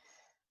lunch.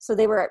 So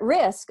they were at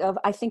risk of,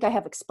 I think I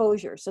have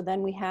exposure. So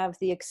then we have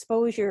the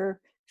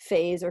exposure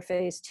phase, or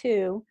phase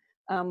 2,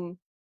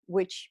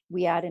 which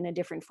we add in a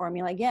different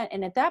formula again.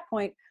 And at that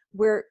point,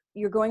 where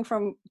you're going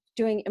from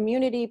doing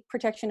immunity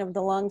protection of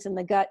the lungs and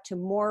the gut to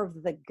more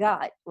of the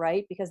gut,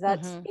 right? Because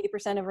that's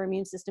 80% of our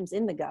immune system's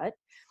in the gut.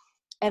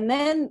 And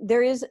then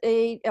there is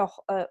a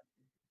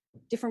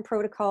different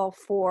protocol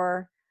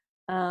for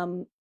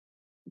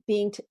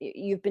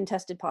you've been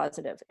tested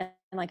positive. And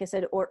like I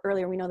said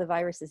earlier, we know the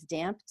virus is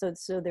damp.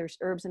 So there's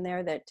herbs in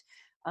there that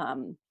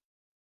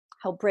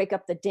help break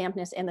up the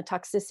dampness and the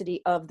toxicity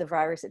of the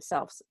virus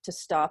itself to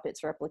stop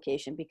its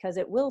replication, because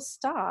it will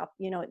stop.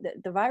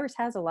 The virus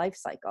has a life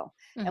cycle.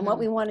 And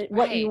what you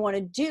want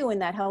to do in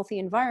that healthy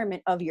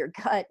environment of your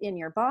gut in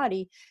your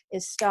body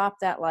is stop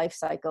that life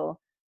cycle.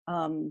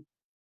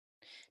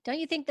 Don't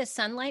you think the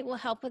sunlight will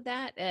help with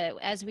that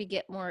as we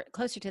get more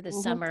closer to the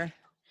summer?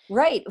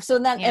 Right. So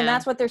and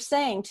that's what they're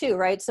saying too,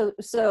 right?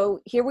 So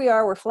here we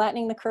are, we're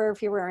flattening the curve.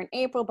 Here we are in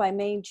April, by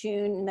May,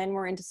 June, and then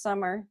we're into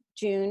summer.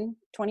 June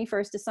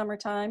 21st is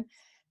summertime.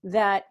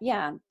 That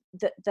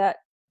the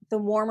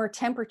warmer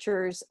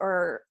temperatures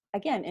are,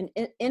 again,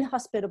 an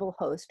inhospitable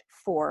host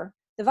for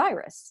the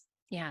virus.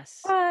 Yes.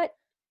 But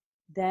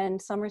then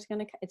summer's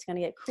it's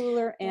gonna get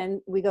cooler,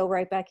 and we go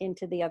right back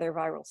into the other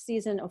viral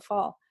season of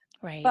fall.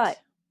 Right.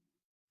 But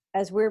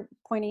as we're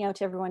pointing out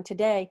to everyone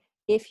today,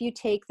 if you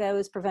take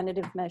those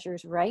preventative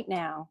measures right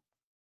now,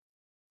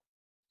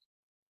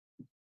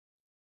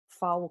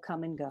 fall will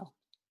come and go.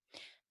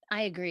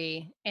 I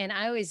agree. And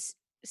I always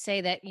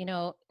say that,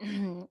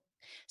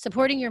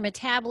 supporting your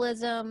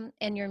metabolism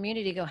and your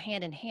immunity go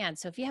hand in hand.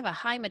 So if you have a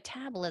high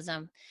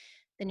metabolism,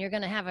 then you're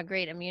going to have a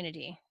great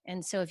immunity.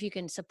 And so if you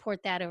can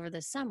support that over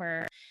the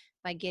summer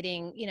by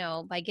getting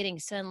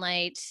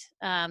sunlight,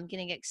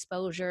 getting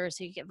exposure,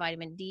 so you get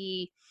vitamin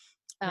D,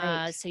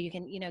 Right. so you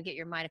can, get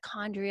your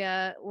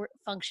mitochondria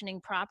functioning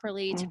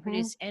properly to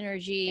produce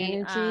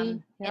energy.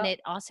 Yep. And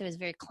it also is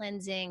very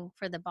cleansing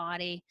for the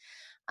body.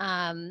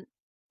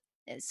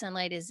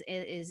 Sunlight is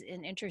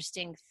an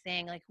interesting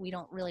thing. Like, we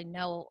don't really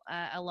know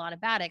a lot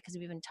about it because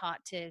we've been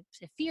taught to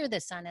fear the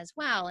sun as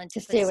well and to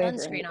put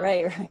sunscreen on.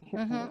 Right.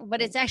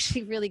 But it's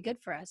actually really good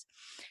for us.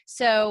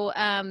 So,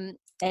 and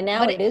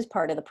now it is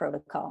part of the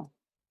protocol.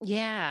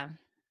 Yeah.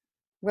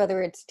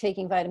 Whether it's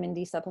taking vitamin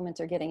D supplements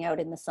or getting out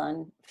in the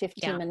sun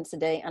 15 minutes a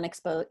day,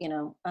 unexposed,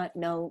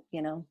 no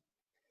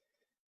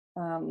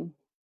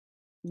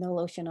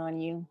lotion on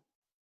you.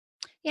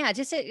 Yeah,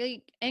 just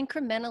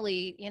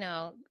incrementally,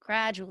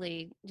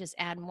 gradually just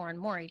add more and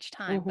more each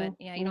time. But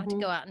you don't have to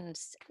go out and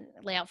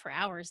lay out for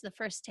hours the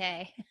first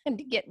day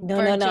and get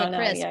burned to a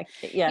crisp.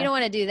 Yeah. You don't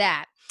want to do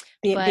that.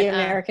 The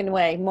American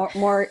way. More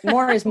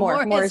is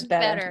more. More is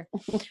better.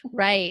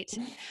 Right.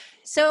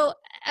 So,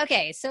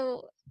 okay.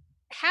 So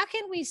how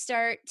can we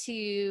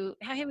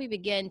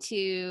begin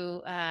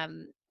to,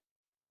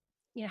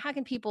 how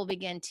can people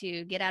begin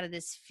to get out of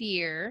this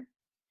fear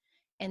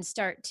and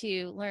start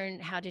to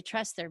learn how to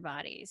trust their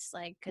bodies?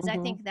 Because I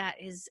think that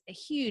is a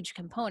huge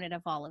component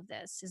of all of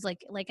this. Is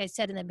like I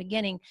said in the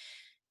beginning,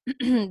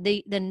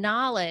 the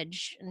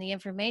knowledge and the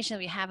information that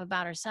we have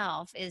about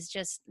ourselves is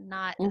just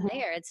not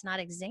there. It's not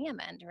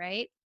examined,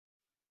 right?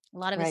 A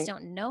lot of us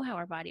don't know how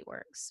our body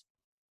works.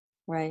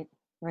 Right.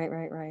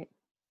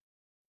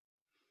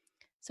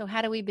 So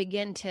how do we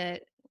begin to,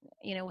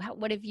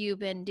 what have you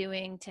been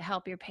doing to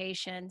help your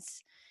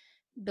patients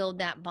build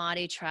that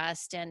body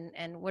trust? And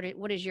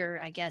what is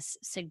your, I guess,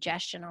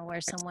 suggestion or where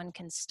someone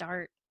can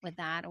start with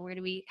that? Or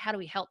how do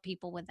we help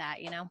people with that,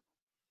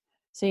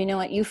 So you know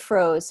what, you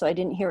froze, so I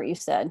didn't hear what you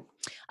said.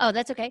 Oh,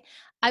 that's okay.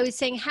 I was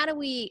saying, how do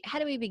we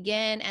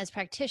begin as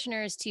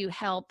practitioners to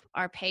help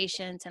our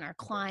patients and our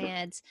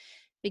clients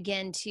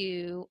begin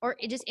to, or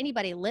just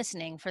anybody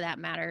listening for that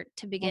matter,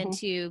 to begin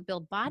to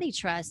build body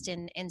trust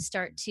and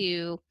start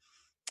to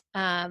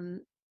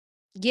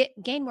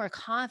gain more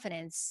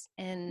confidence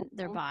in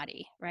their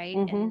body, right?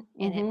 And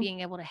it being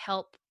able to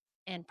help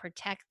and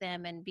protect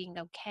them and being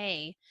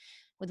okay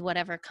with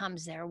whatever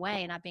comes their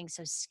way and not being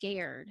so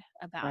scared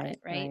about it,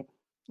 right?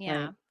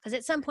 Yeah. Because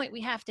at some point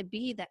we have to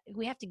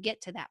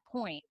get to that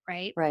point,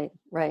 right?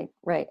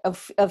 Right.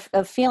 Of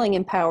feeling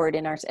empowered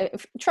in our,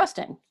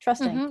 trusting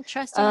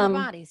our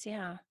bodies.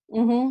 Yeah.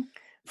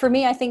 For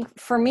me, I think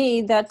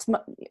that's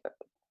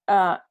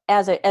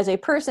as a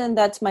person,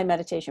 that's my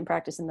meditation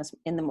practice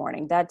in the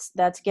morning.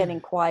 That's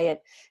getting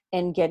quiet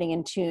and getting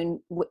in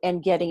tune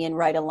and getting in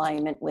right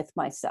alignment with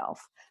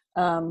myself.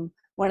 One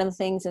of the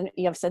things, and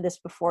I've said this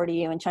before to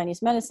you, in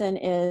Chinese medicine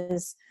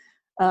is,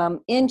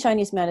 in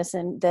Chinese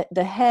medicine,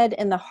 the head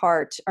and the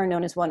heart are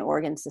known as one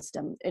organ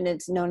system, and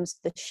it's known as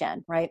the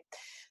Shen, right?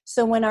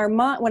 So when our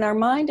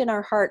mind and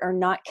our heart are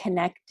not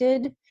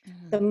connected,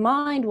 the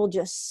mind will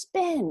just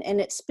spin,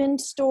 and it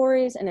spins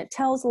stories and it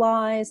tells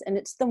lies, and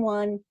it's the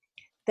one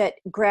that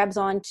grabs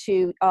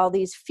onto all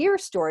these fear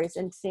stories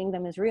and seeing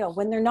them as real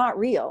when they're not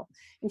real.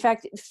 In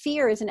fact,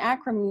 fear is an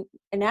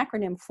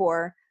acronym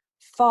for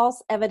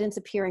false evidence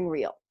appearing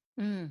real.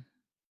 And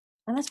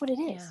that's what it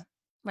is. Yeah.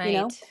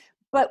 Right.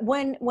 But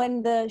when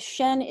the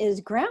Shen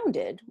is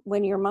grounded,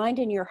 when your mind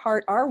and your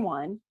heart are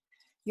one,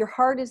 your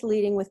heart is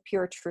leading with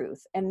pure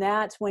truth. And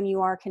that's when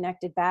you are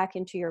connected back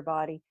into your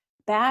body,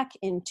 back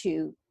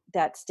into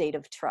that state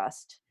of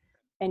trust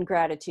and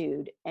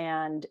gratitude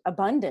and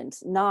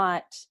abundance,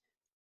 not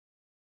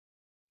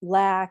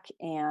lack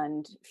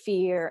and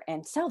fear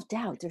and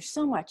self-doubt. There's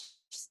so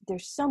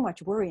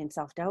much worry and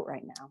self-doubt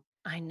right now.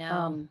 I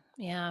know.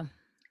 Yeah.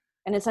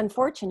 And it's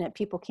unfortunate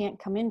people can't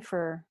come in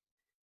for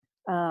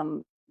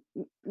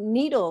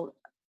needle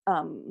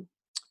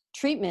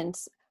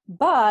treatments,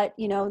 but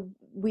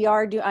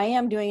I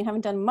am doing,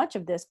 haven't done much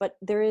of this, but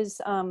there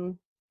is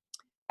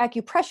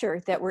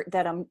acupressure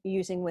that I'm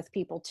using with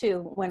people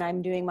too when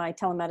I'm doing my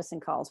telemedicine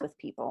calls with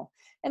people.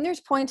 And there's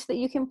points that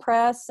you can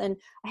press. And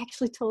I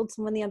actually told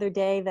someone the other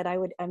day that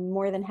I'm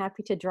more than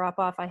happy to drop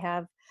off. I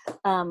have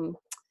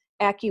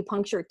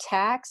acupuncture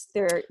tacks.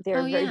 They're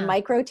very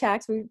micro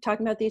tacks. We were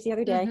talking about these the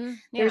other day. Mm-hmm.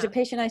 Yeah. There's a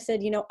patient, I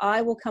said,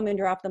 I will come and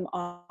drop them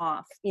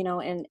off,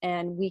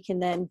 and we can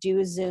then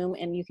do a Zoom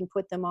and you can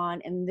put them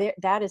on, and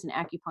that is an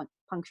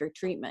acupuncture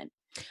treatment.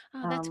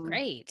 Oh, that's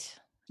great.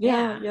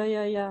 Yeah.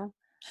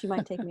 She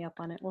might take me up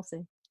on it. We'll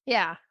see.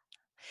 Yeah.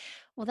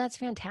 Well, that's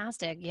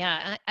fantastic.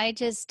 Yeah. I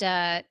just,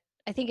 I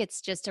think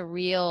it's just a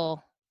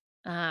real,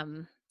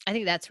 I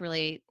think that's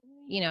really,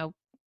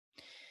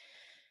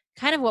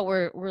 kind of what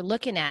we're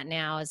looking at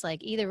now is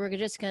like, either we're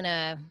just going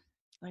to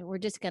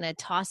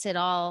toss it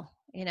all,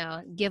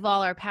 give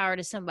all our power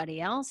to somebody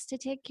else to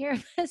take care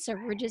of us,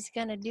 or we're just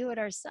going to do it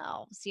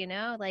ourselves,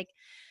 like,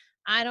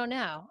 I don't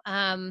know.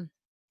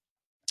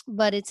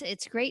 But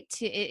it's great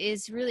it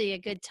is really a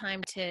good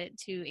time to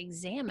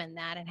examine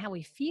that and how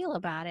we feel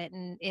about it.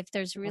 And if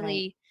there's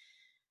really,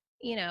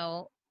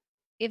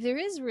 if there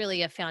is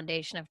really a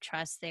foundation of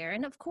trust there,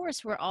 and of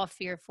course we're all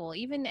fearful,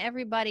 even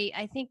everybody,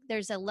 I think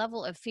there's a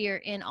level of fear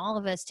in all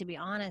of us, to be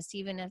honest,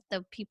 even if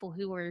the people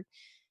who are,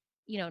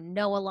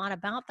 know a lot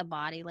about the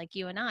body like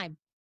you and I,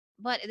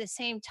 but at the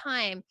same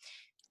time,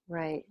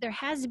 right, there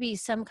has to be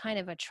some kind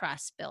of a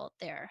trust built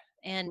there.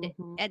 And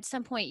mm-hmm. at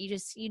some point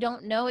you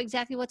don't know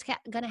exactly what's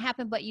going to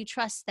happen, but you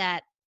trust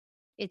that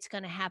it's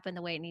going to happen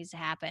the way it needs to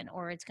happen,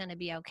 or it's going to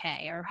be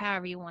okay, or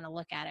however you want to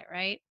look at it.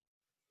 Right.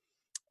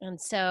 And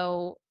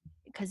so,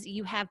 because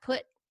you have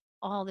put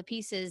all the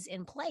pieces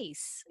in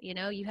place,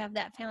 you have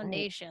that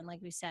foundation, right,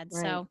 like we said.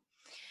 Right. So,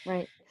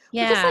 right.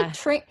 Yeah. Well,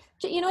 just like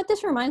what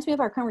this reminds me of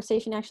our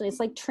conversation, actually, it's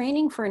like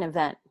training for an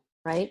event,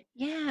 right?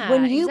 Yeah.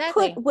 When you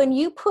exactly. when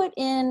you put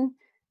in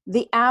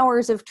the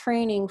hours of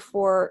training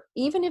for,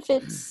 even if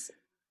it's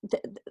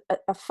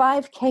a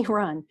 5K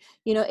run,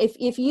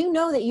 if you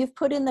know that you've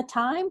put in the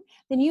time,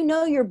 then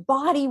your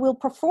body will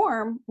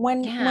perform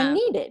when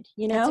needed.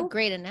 That's a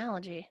great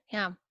analogy.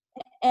 Yeah.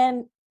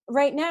 And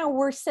right now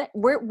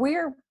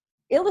we're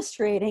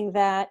illustrating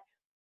that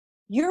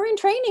you're in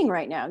training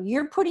right now.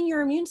 You're putting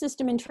your immune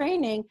system in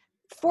training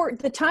for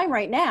the time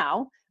right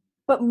now,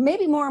 but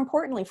maybe more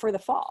importantly for the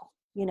fall.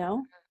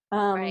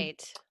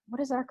 Right. What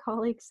does our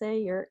colleague say?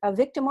 You're a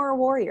victim or a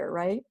warrior,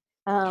 right?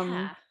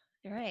 Yeah,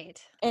 you're right.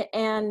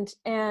 And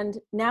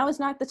now is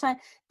not the time.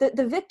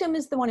 The victim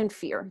is the one in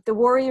fear. The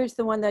warrior is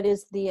the one that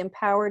is the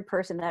empowered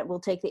person that will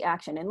take the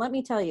action. And let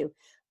me tell you,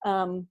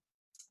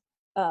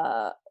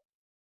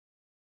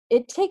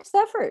 it takes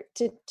effort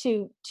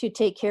to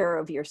take care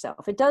of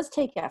yourself. It does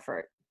take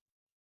effort,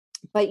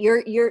 but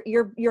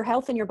your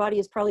health and your body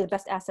is probably the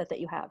best asset that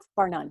you have,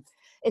 bar none.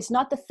 It's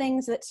not the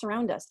things that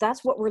surround us.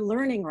 That's what we're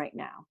learning right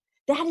now.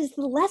 That is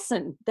the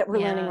lesson that we're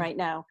learning right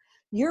now.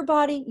 Your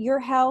body, your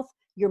health,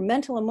 your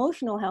mental,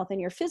 emotional health, and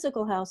your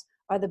physical health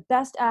are the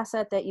best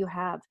asset that you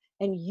have.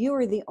 And you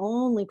are the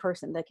only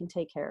person that can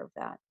take care of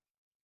that.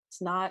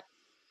 It's not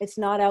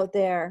out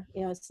there.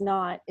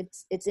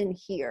 It's in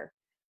here.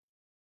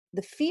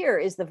 The fear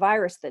is the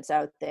virus that's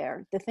out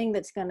there. The thing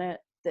that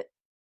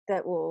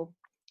will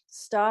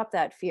stop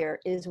that fear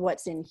is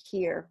what's in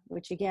here,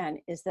 which again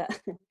is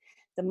that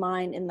the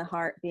mind and the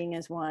heart being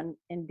as one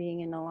and being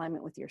in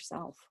alignment with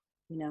yourself,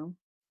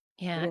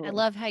 Yeah. Really. I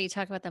love how you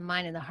talk about the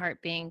mind and the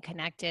heart being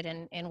connected.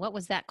 And what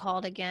was that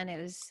called again? It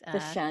was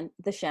the Shen.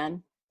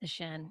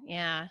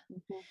 Yeah.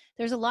 Mm-hmm.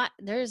 There's a lot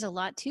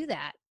to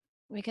that,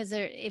 because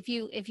if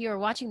you're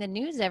watching the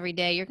news every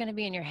day, you're going to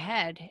be in your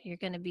head. You're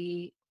going to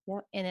be,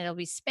 yep, and it'll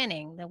be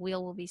spinning. The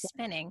wheel will be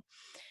spinning.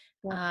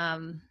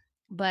 Yep.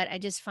 But I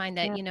just find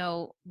that,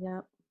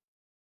 yep.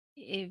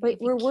 If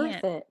we're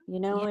worth it,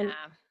 yeah.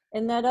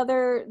 and that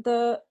other,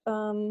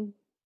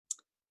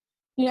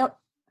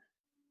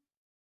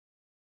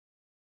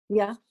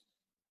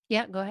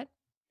 yeah, go ahead.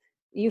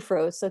 You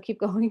froze, so keep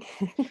going.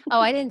 Oh,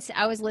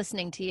 I was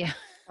listening to you.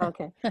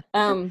 Okay.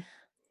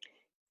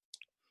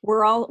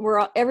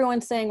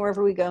 Everyone's saying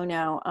wherever we go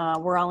now,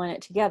 we're all in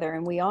it together,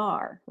 and we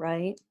are,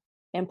 right?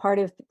 And part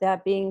of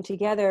that being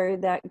together,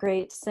 that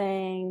great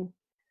saying,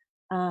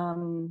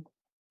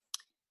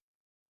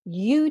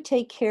 you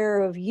take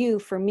care of you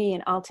for me,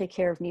 and I'll take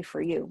care of me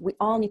for you. We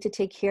all need to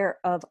take care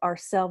of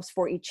ourselves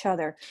for each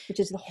other,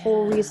 which is the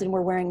whole reason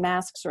we're wearing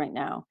masks right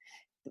now.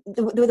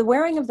 The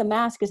wearing of the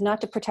mask is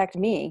not to protect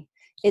me.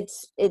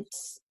 It's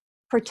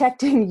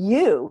protecting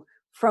you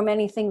from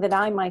anything that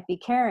I might be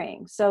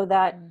carrying. So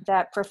that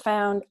that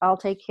profound, I'll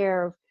take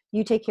care of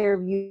you, take care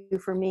of you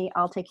for me,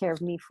 I'll take care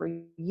of me for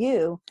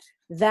you.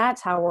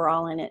 That's how we're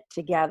all in it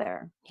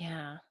together.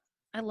 Yeah.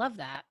 I love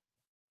that.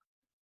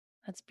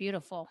 That's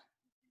beautiful.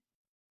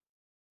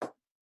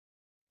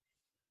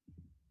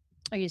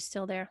 Are you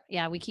still there?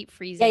 Yeah, we keep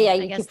freezing. Yeah, I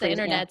you guess keep the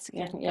freezing. internet's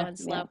Yeah, going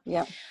slow.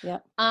 yeah.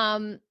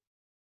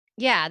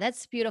 Yeah,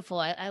 that's beautiful.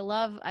 I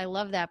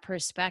love that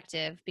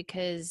perspective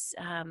because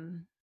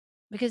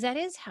that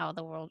is how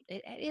the world,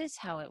 it is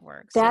how it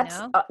works, you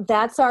know?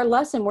 That's our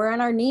lesson. We're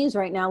on our knees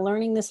right now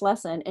learning this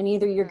lesson, and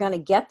either you're going to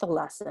get the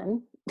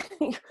lesson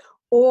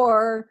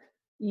or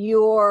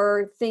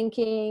you're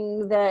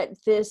thinking that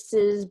this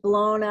is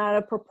blown out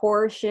of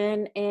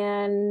proportion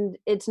and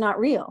it's not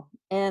real.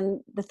 And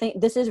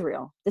this is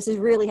real. This is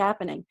really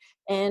happening.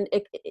 And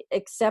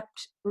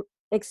accept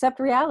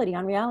reality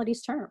on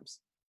reality's terms.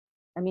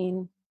 I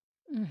mean,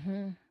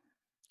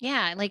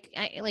 yeah,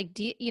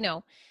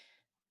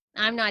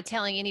 I'm not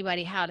telling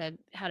anybody how to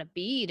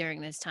be during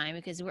this time,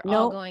 because we're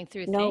all going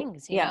through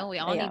things, you know. We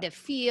all need to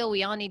feel,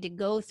 we all need to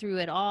go through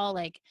it all,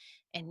 like,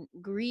 and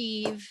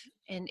grieve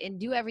and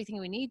do everything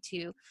we need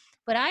to.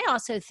 But I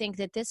also think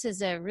that this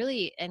is a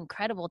really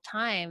incredible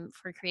time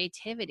for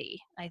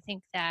creativity. I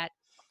think that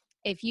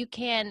if you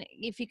can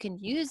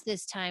use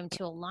this time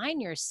to align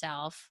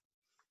yourself,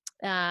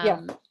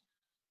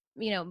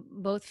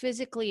 both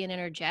physically and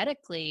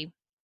energetically,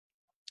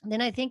 then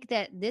I think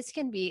that this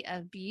can be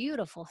a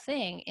beautiful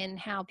thing in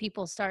how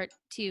people start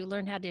to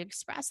learn how to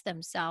express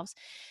themselves.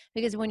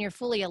 Because when you're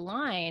fully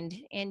aligned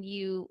and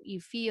you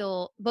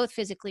feel both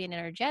physically and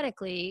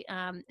energetically,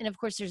 and of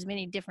course there's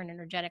many different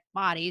energetic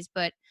bodies,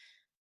 but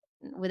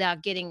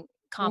without getting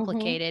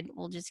complicated,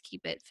 we'll just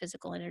keep it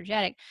physical,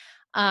 energetic.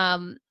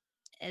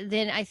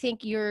 Then I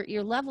think your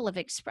level of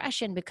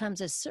expression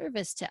becomes a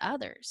service to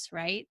others,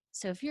 right?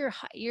 So if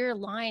you're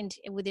aligned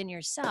within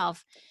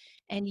yourself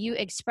and you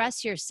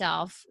express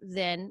yourself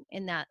then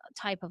in that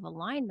type of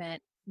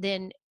alignment,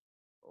 then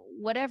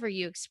whatever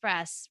you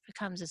express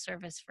becomes a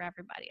service for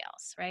everybody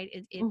else, right?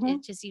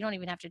 It just, you don't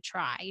even have to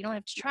try. You don't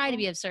have to try to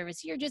be of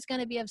service. You're just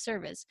going to be of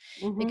service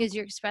because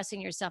you're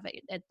expressing yourself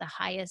at the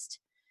highest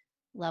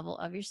level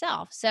of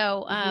yourself.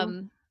 So,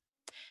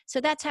 so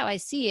that's how I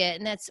see it.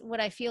 And that's what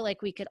I feel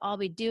like we could all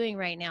be doing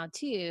right now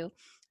too,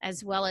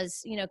 as well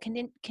as,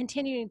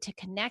 continuing to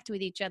connect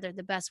with each other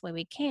the best way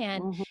we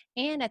can.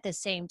 And at the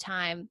same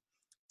time,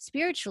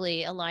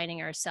 spiritually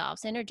aligning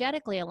ourselves,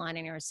 energetically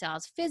aligning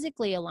ourselves,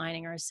 physically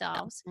aligning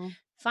ourselves,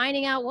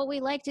 finding out what we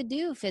like to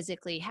do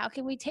physically. How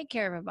can we take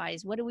care of our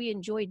bodies? What do we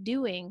enjoy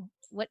doing?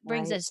 What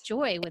brings us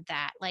joy with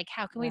that? Like,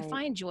 how can we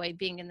find joy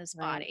being in this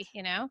body,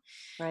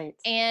 Right.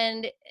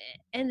 And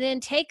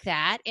then take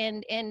that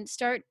and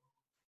start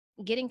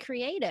getting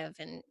creative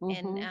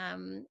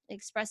and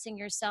expressing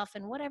yourself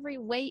in whatever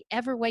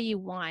way you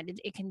want.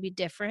 It can be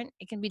different.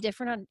 It can be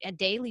different on a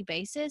daily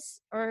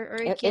basis, or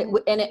it can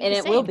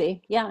it will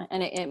be. Yeah.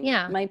 And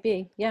it might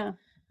be. Yeah.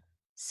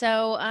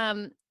 So,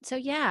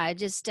 yeah, I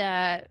just,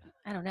 I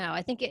don't know.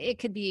 I think it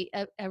could be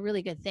a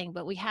really good thing,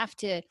 but we have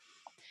to,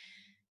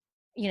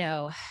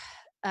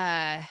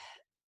 I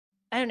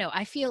don't know.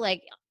 I feel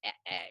like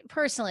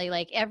personally,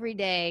 like every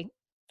day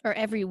or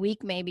every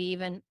week, maybe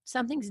even,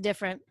 something's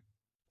different,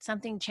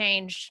 something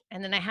changed,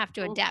 and then I have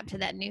to adapt to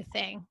that new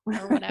thing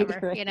or whatever,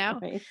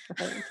 Right.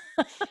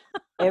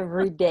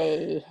 Every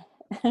day.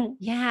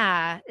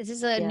 Yeah. This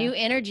is a new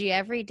energy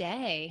every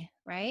day,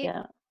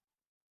 right?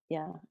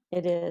 Yeah,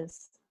 it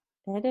is.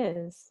 It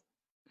is.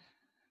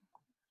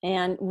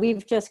 And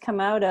we've just come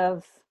out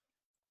of,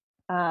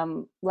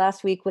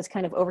 last week was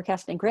kind of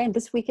overcast and gray, and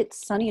this week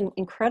it's sunny and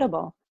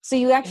incredible. So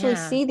you actually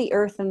see the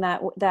earth in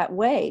that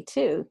way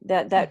too,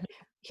 that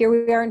here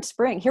we are in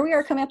spring. Here we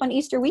are coming up on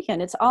Easter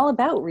weekend. It's all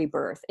about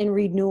rebirth and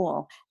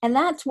renewal. And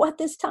that's what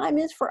this time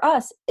is for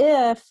us.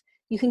 If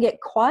you can get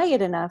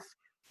quiet enough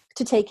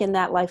to take in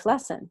that life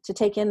lesson, to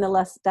take in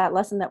that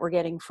lesson that we're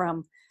getting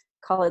from,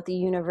 call it the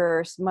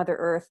universe, Mother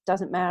Earth,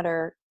 doesn't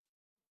matter.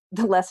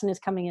 The lesson is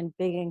coming in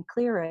big and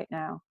clear right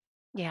now.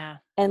 Yeah.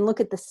 And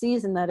look at the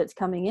season that it's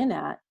coming in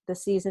at, the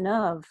season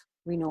of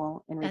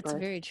renewal and rebirth. That's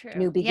very true.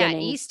 New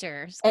beginnings. Yeah,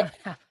 Easter.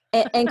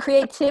 And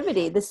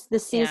creativity. This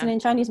season in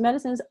Chinese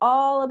medicine is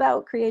all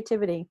about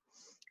creativity.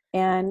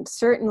 And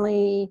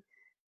certainly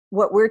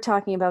what we're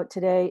talking about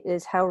today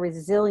is how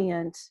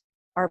resilient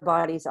our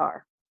bodies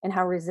are, and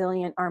how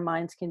resilient our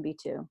minds can be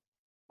too,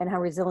 and how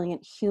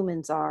resilient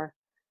humans are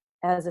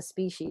as a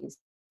species,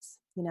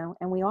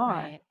 and we are.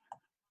 Right.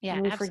 Yeah,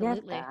 and we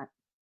absolutely. Forget that.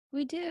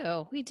 We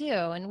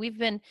do. And we've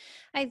been,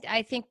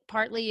 I think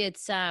partly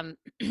it's,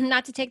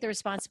 not to take the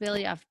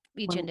responsibility off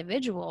each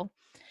individual,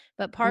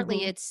 but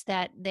partly it's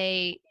that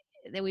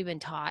we've been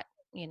taught,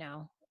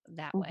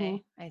 that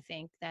way. I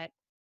think that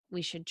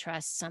we should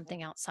trust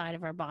something outside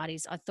of our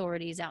bodies,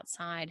 authorities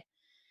outside.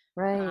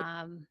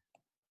 Right.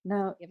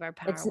 No, give our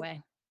power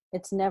away.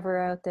 It's never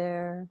out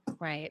there.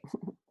 Right.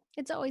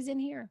 It's always in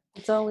here.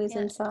 It's always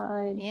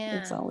inside. Yeah.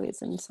 It's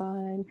always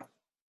inside.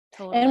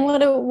 Totally. And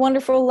what a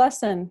wonderful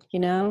lesson,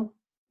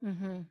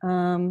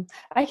 Mm-hmm.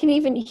 I can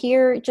even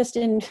hear just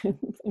in,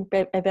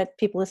 I bet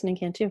people listening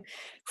can too,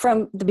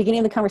 from the beginning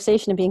of the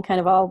conversation and being kind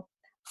of all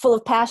full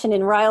of passion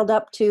and riled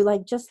up to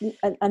like just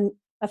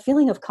a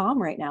feeling of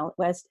calm right now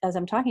as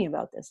I'm talking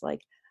about this.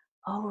 Like,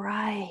 all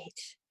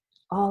right,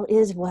 all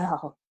is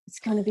well. It's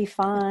going to be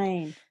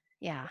fine.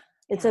 Yeah.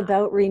 It's Yeah.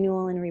 about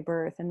renewal and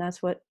rebirth. And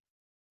that's what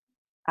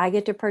I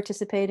get to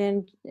participate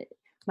in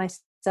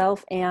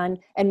myself and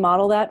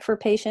model that for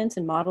patients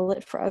and model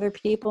it for other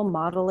people,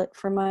 model it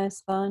for my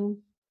son.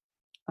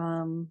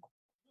 Um,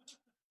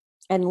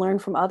 and learn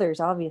from others,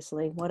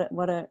 obviously. What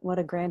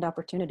a grand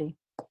opportunity.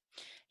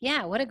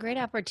 Yeah. What a great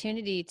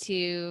opportunity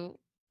to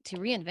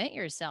reinvent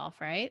yourself,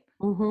 right?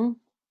 Mm-hmm.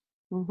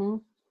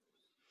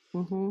 Mm-hmm.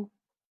 Mm-hmm.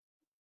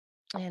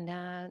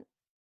 And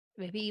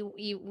maybe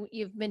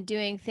you've been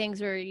doing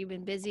things where you've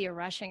been busy or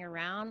rushing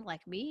around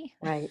like me.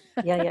 Right.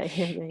 Yeah, yeah,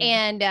 yeah, yeah, yeah.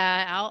 And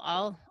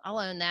I'll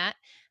own that.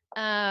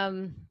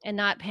 And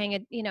not paying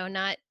it,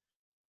 not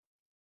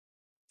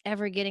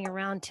ever getting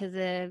around to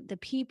the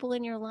people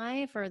in your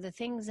life or the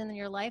things in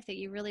your life that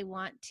you really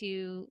want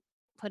to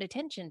put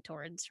attention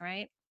towards,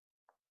 right?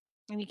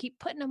 And you keep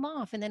putting them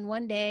off, and then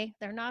one day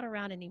they're not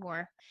around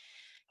anymore,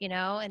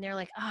 and they're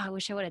like, oh, I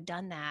wish I would have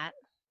done that.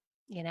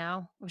 I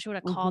wish I would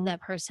have called Mm-hmm.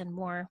 that person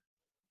more.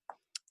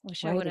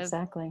 wish i Right, would have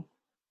exactly.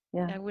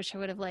 Yeah. I wish I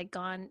would have like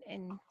gone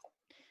and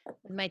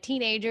with my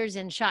teenagers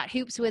and shot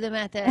hoops with them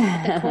at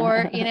the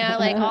court,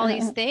 like all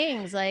these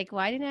things. Like,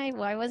 why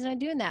wasn't I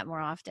doing that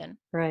more often?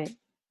 Right.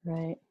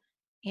 Right.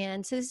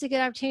 And so this is a good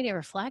opportunity to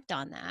reflect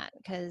on that,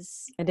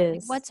 because It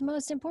is. what's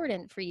most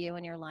important for you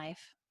in your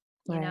life?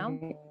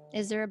 Right.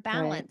 Is there a Right.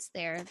 balance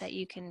there that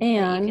you can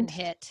And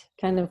hit?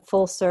 kind of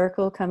full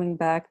circle coming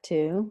back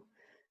to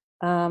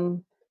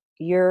um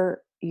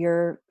your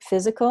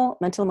physical,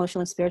 mental, emotional,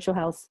 and spiritual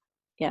health.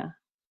 Yeah.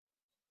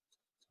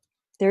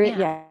 Yeah.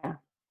 Yeah.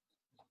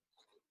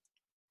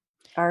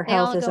 Our They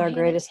health all is go our hand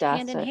in greatest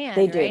hand in asset. They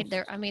hand, do. right?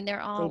 They're They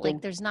all like, do.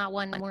 there's not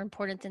one more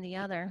important than the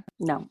other.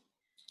 No.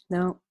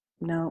 No.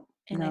 No.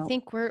 And I No.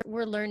 think we're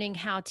learning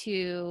how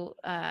to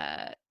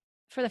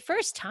for the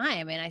first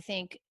time, and I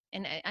think,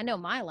 and I know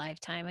my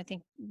lifetime, I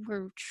think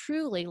we're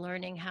truly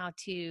learning how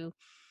to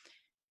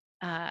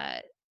uh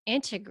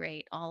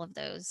integrate all of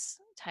those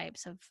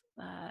types of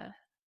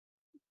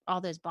all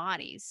those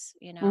bodies,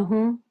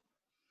 Mm-hmm.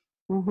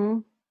 Mm-hmm.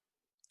 because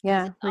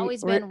Yeah. it's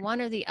always been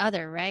one or the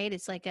other, right?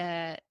 It's like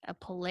a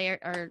polar,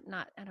 or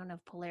not, I don't know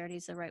if polarity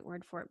is the right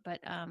word for it, but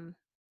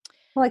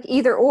like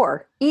either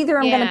or. Either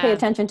I'm going to pay yeah.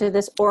 attention to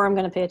this or I'm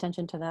going to pay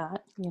attention to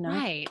that, you know?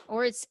 Right.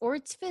 Or it's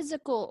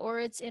physical, or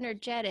it's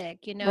energetic,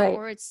 Right.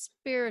 or it's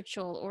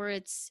spiritual, or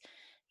it's,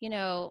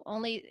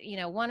 only,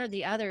 one or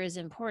the other is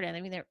important.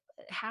 I mean, they're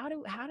how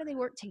do they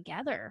work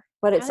together?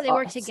 But How it's do they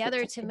work it's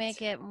together to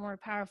make it more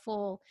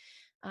powerful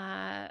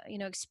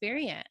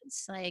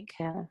experience? Like,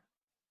 yeah.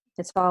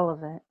 It's all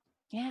of it.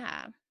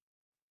 yeah.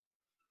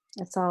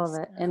 It's all of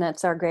it. And So,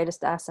 that's our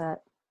greatest asset.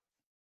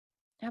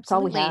 It's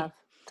all we absolutely. have.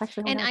 It's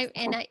actually all we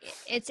And have.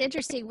 it's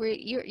interesting where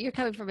you're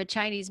coming from a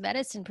Chinese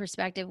medicine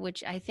perspective,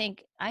 which I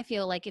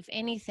feel like, if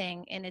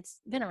anything, and it's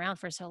been around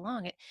for so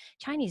long,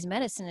 Chinese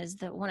medicine is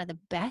one of the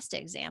best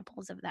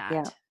examples of Yeah.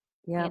 that,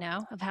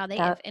 Yeah. of how they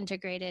have That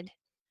integrated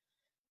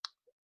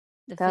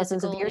the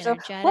thousands of physical, years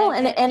ago. Well,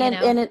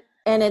 energetic,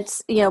 and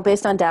it's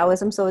based on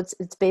Taoism, so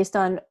it's based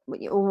on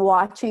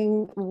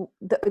watching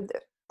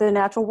the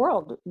natural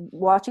world,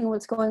 watching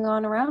what's going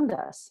on around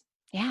us,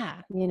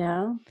 yeah, you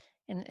know.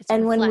 and it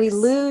And when we reflects.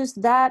 lose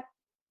that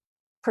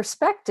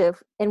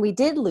perspective, and we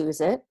did lose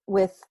it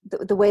with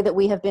the way that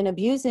we have been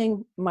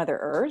abusing Mother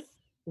Earth,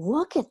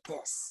 look at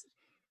this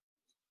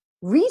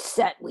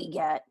reset we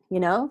get,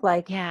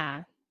 like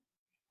Yeah,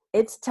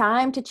 it's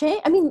time to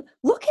change. I mean,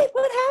 look at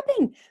what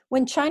happened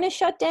when China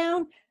shut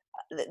down.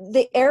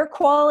 The air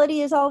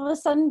quality is all of a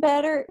sudden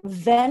better.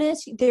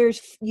 Venice,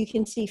 you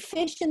can see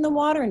fish in the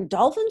water and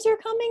dolphins are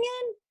coming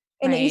in,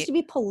 and it used right. to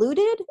be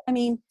polluted. I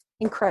mean,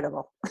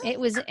 incredible.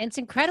 It's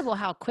incredible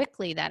how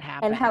quickly that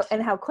and how happened.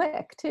 and how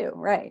quick too.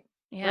 Right.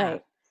 Yeah.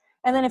 Right.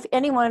 And then if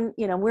anyone,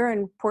 we're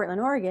in Portland,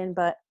 Oregon,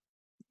 but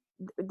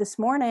this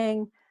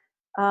morning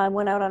I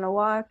went out on a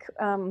walk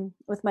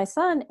with my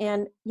son,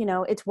 and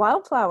it's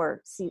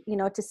wildflower.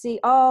 To see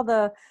all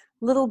the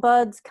little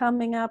buds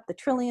coming up, the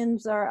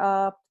trilliums are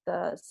up,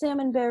 the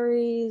salmon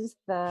berries.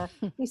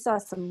 We saw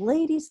some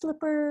lady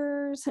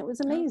slippers. It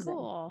was Oh, amazing.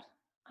 cool.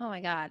 Oh my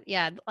God.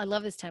 Yeah, I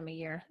love this time of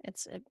year.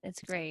 It's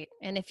great.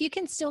 And if you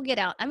can still get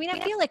out, I mean, I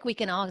feel like we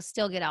can all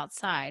still get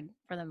outside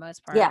for the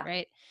most part, Yeah.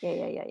 right? Yeah.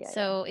 Yeah. Yeah. Yeah.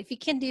 So if you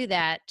can do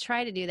that,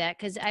 try to do that,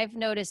 because I've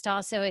noticed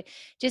also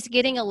just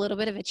getting a little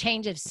bit of a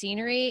change of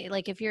scenery.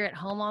 Like, if you're at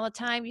home all the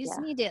time, you just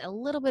Yeah. need a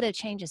little bit of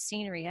change of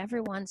scenery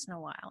every once in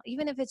a while,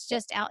 even if it's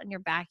just out in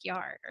your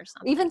backyard or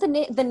Even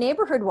something. the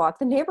neighborhood walk.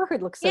 The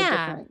neighborhood looks so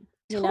Yeah, different.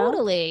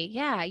 totally.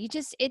 Yeah, it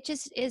just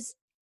is.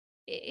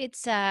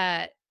 It's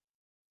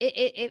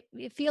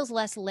it feels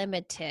less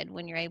limited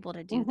when you're able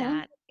to do Mm-hmm.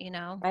 that,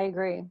 I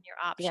agree. your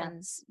Yeah.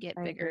 options get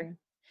I bigger. agree.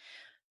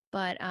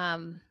 But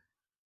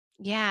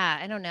Yeah,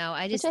 I don't know.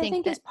 I which just I think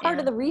think that, is part yeah.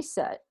 of the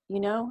reset,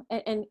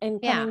 and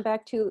Yeah. coming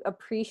back to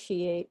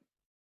appreciate,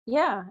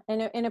 yeah,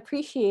 and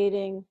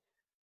appreciating,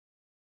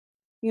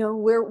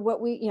 where what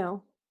we,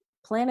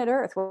 planet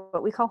Earth,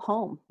 what we call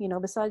home,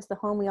 besides the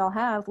home we all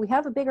have, we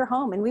have a bigger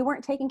home, and we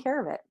weren't taking care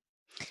of it.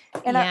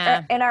 And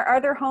Yeah. our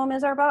other home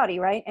is our body,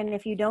 right? And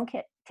if you don't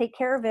take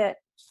care of it,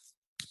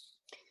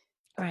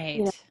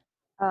 you know,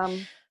 Right.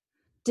 um,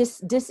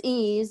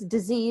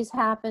 disease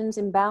happens,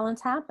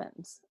 imbalance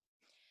happens.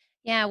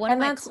 Yeah, one of And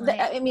my that's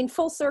client I mean,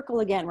 full circle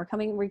again.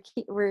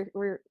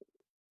 We're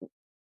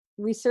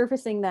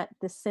resurfacing that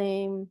the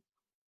same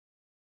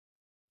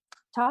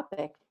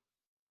topic.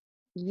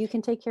 You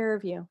can take care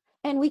of you,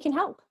 and we can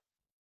help.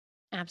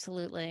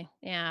 Absolutely.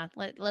 Yeah.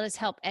 Let us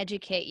help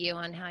educate you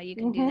on how you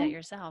can do that Mm-hmm.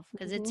 yourself,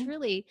 because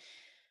Mm-hmm.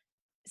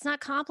 it's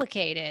not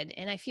complicated.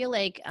 And I feel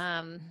like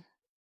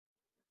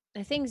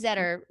the things that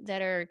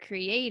are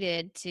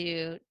created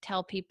to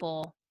tell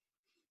people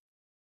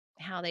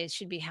how they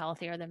should be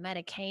healthy are the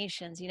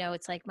medications.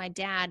 It's like my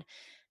dad,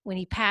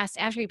 when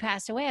after he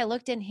passed away, I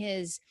looked in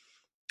his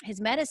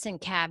medicine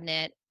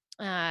cabinet,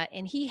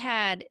 and he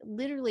had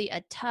literally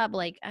a tub,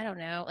 like, I don't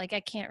know, like,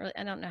 I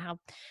don't know how,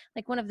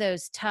 like one of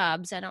those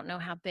tubs, I don't know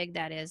how big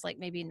that is, like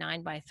maybe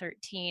 9 by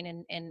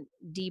 13, and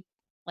deep,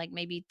 like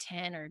maybe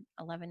 10 or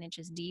 11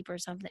 inches deep or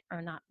something,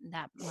 or not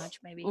that much,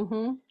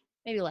 Mm-hmm.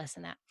 maybe less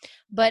than that.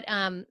 But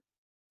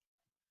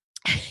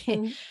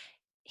Mm-hmm.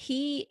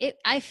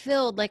 I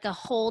filled like a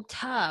whole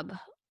tub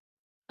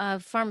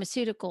of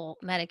pharmaceutical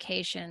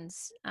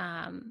medications,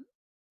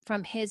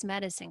 from his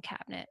medicine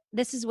cabinet.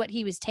 This is what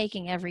he was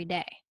taking every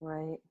day.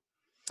 Right.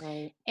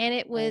 Right. And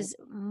it Right. was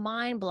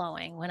mind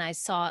blowing when I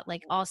saw it,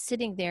 like all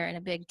sitting there in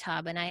a big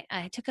tub. And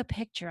I took a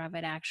picture of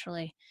it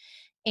actually.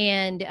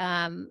 And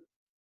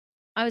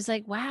I was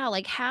like, wow,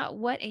 like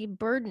what a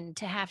burden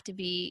to have to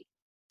be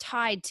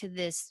tied to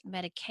this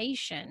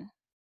medication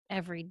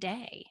every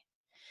day.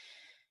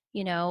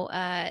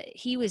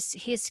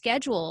 His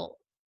schedule,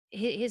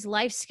 his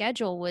life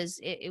schedule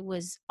it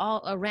was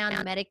all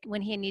around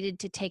when he needed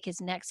to take his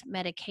next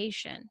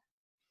medication.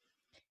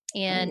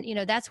 And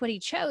Right. that's what he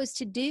chose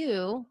to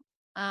do.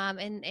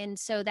 And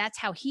so that's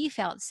how he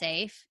felt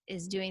safe,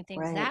 is doing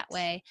things Right. that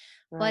way.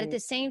 But at Right. the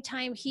same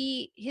time,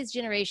 his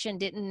generation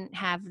didn't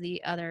have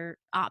the other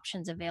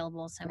options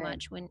available so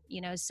Right. much,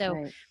 so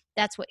Right.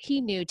 that's what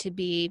he knew to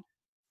be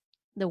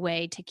the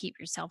way to keep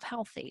yourself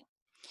healthy.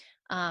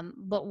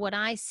 But what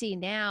I see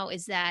now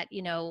is that,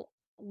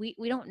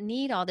 we don't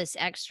need all this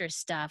extra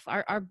stuff.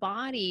 Our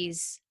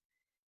bodies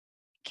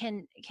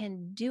can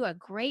do a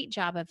great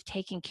job of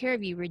taking care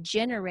of you,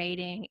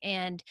 regenerating,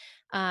 and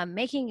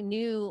making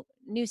new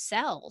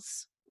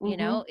cells,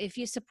 Mm-hmm. if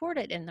you support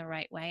it in the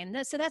right way.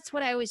 And so that's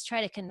what I always try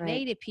to Right.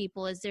 convey to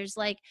people, is there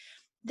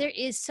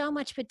is so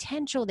much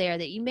potential there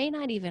that you may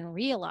not even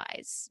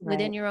realize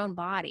within Right. your own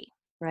body.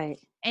 Right.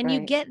 And you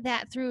Right. get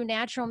that through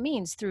natural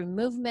means, through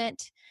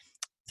movement,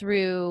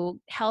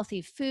 through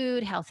healthy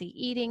food, healthy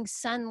eating,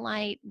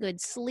 sunlight, good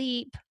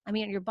sleep. I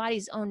mean, your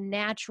body's own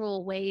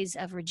natural ways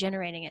of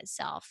regenerating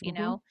itself, Mm-hmm.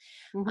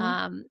 Mm-hmm.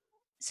 um,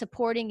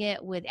 supporting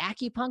it with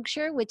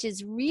acupuncture, which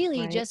is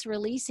really Right. just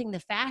releasing the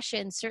fascia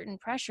in certain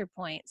pressure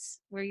points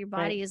where your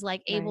Right. body is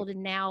like able Right. to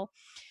now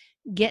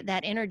get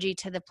that energy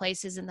to the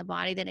places in the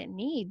body that it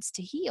needs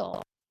to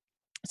heal.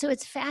 So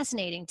it's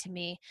fascinating to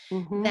me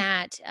Mm-hmm.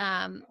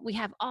 that we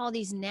have all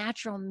these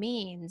natural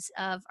means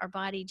of our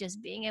body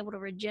just being able to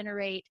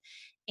regenerate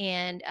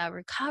and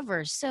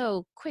recover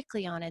so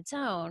quickly on its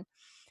own,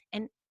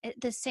 and at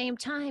the same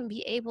time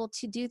be able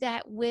to do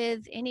that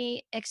with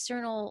any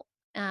external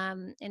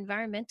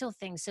environmental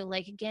things. So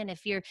like, again,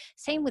 if you're,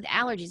 same with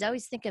allergies, I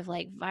always think of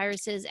like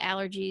viruses,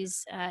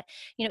 allergies, if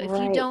you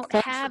Right. don't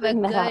Thanks for have a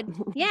bringing that up. good,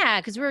 yeah,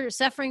 because we're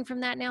suffering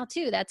from that now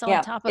too, that's on Yeah,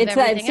 top of it's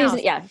that everything season.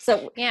 else. Yeah.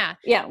 So, Yeah.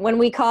 yeah, when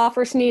we cough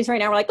or sneeze right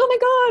now, we're like, oh my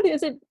God,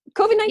 is it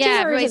COVID-19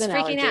 Yeah, or is it everybody's an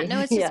freaking out. allergy?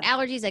 No, it's just Yeah.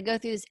 allergies. I go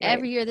through this Right.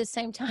 every year at the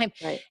same time.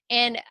 Right.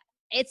 And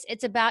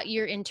it's about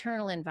your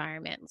internal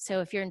environment.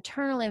 So if your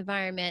internal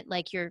environment,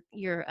 like your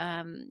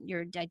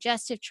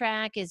digestive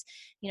tract is,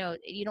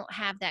 you don't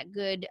have that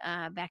good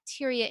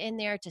bacteria in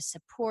there to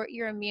support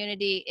your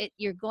immunity,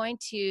 you're going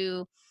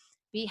to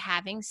be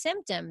having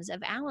symptoms of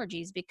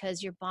allergies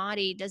because your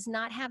body does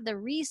not have the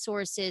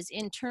resources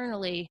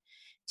internally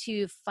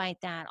to fight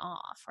that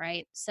off,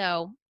 right?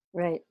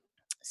 Right.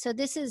 So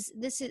this is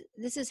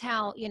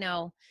how,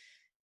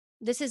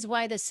 this is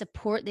why the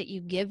support that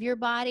you give your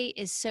body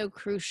is so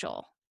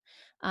crucial.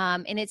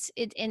 And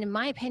and in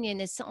my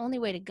opinion, it's the only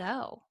way to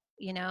go.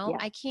 Yeah.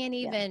 I can't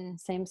Yeah. even,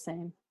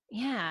 Same.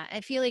 yeah,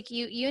 I feel like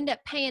you end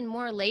up paying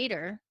more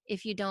later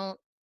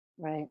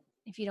Right.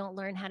 if you don't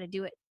learn how to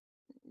do it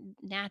Right.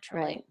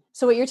 naturally.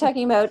 So what you're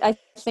talking about, I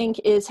think,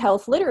 is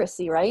health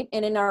literacy, right?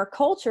 And in our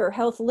culture,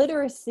 health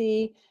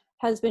literacy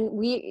has been,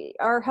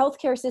 our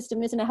healthcare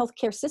system isn't a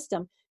healthcare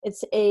system.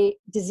 It's a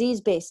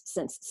disease-based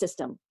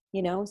system,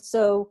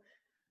 So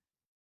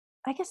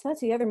I guess that's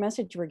the other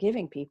message we're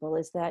giving people,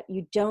 is that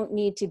you don't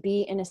need to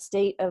be in a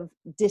state of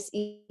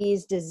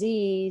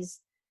disease.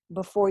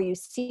 before you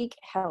seek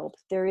help,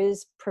 there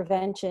is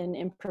prevention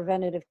and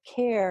preventative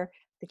care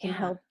that can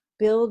help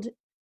build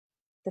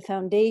the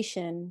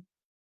foundation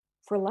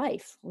for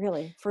life,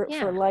 really, for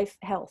life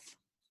health.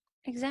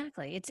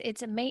 Exactly.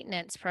 It's a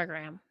maintenance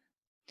program.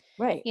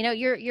 Right. You know,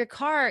 your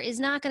car is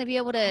not going to be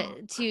able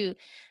to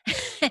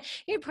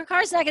your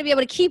car's not going to be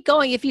able to keep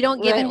going if you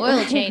don't give it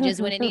oil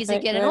changes when it needs to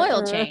get an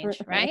oil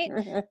change, right?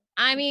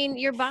 I mean,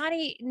 your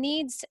body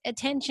needs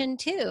attention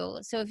too.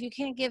 So if you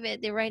can't give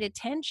it the right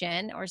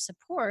attention or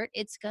support,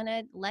 it's going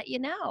to let you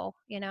know,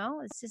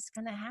 it's just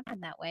going to happen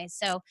that way.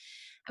 So,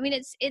 I mean,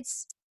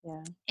 it's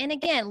and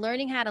again,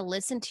 learning how to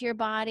listen to your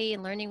body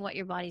and learning what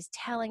your body's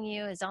telling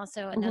you is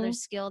also another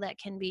skill that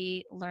can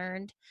be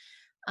learned.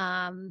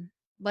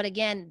 But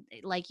again,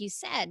 like you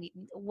said,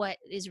 what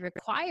is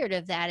required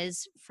of that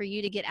is for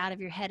you to get out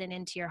of your head and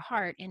into your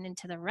heart and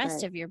into the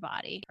rest of your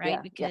body,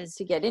 right? Because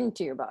to get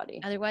into your body.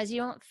 Otherwise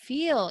you're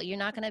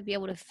not going to be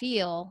able to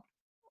feel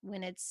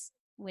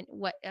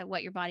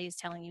what your body is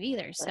telling you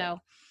either. Right. So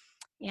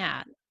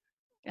yeah.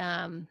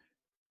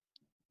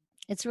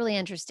 It's really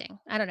interesting.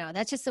 I don't know.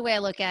 That's just the way I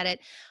look at it.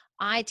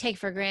 I take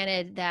for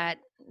granted that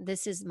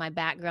this is my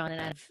background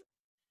and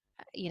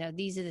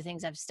these are the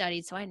things I've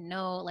studied. So I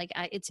know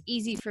it's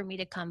easy for me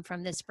to come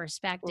from this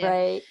perspective.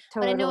 Right.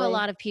 Totally. But I know a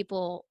lot of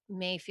people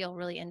may feel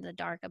really in the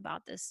dark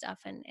about this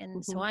stuff.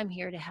 And so I'm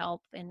here to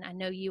help. And I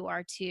know you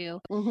are too.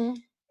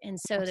 And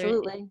so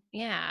absolutely.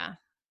 And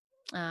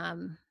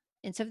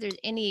so if there's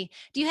do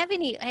you have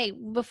any, hey,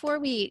 before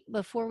we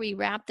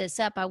wrap this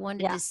up, I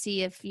wanted to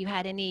see if you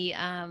had any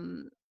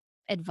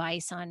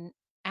advice on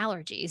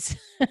allergies.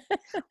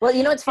 Well,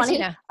 it's funny.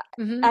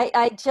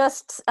 I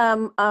just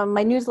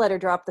my newsletter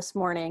dropped this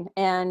morning,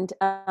 and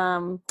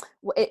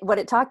what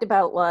it talked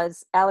about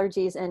was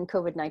allergies and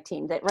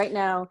COVID-19. That right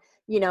now,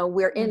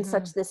 we're in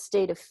such this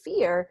state of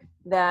fear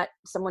that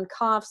someone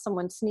coughs,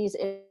 someone sneezes.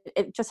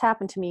 It just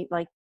happened to me,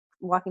 like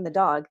walking the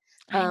dog.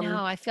 I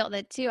know. I felt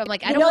that too. I'm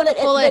like, I don't want to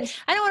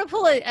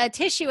pull a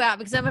tissue out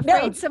because I'm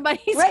afraid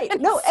somebody's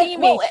gonna see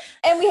me.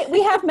 And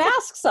we have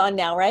masks on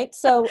now, right?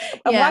 So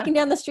I'm walking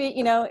down the street,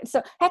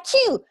 so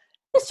achoo,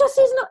 it's just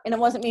seasonal. And it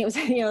wasn't me. It was,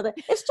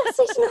 it's just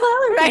seasonal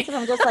allergies. Right. And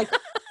I'm just like,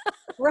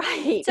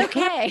 right. It's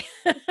okay.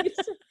 But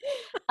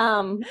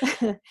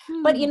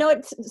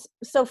it's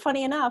so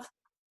funny enough,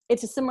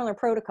 it's a similar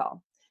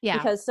protocol. Yeah.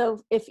 Because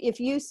so if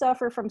you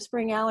suffer from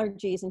spring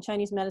allergies in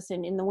Chinese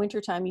medicine in the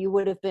wintertime, you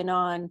would have been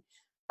on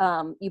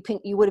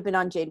you would have been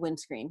on jade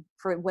windscreen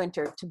for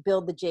winter to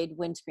build the jade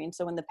windscreen.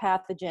 So when the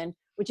pathogen,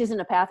 which isn't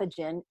a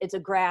pathogen, it's a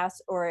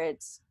grass or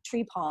it's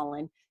tree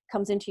pollen,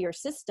 comes into your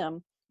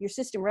system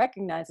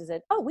recognizes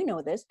it. Oh, we know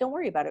this. Don't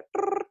worry about it.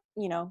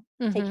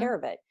 Take care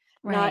of it.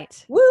 Right.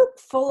 Not whoop,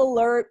 full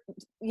alert,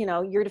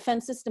 your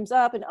defense system's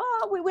up and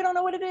we don't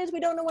know what it is. We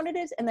don't know what it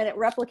is. And then it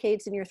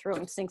replicates in your throat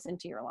and sinks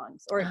into your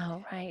lungs or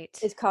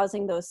is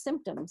causing those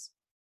symptoms.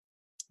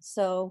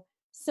 So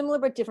similar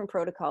but different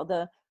protocol.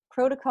 The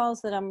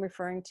protocols that I'm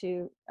referring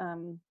to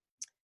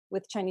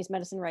with Chinese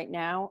medicine right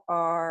now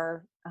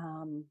are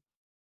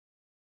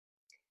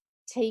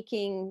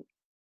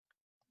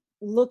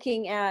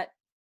looking at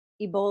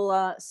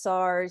Ebola,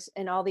 SARS,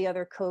 and all the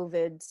other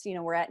COVIDs.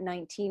 We're at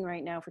 19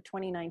 right now for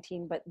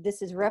 2019, but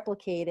this is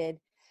replicated.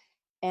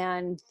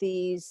 And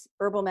these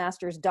herbal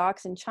masters,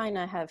 docs in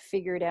China, have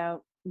figured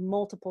out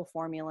multiple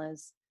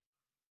formulas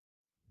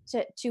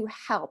to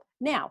help.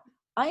 Now,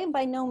 I am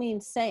by no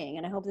means saying,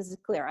 and I hope this is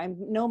clear, I'm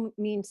no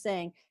means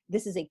saying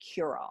this is a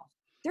cure-all.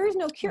 There is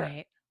no cure,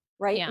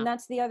 right? Yeah. And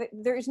that's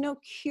there is no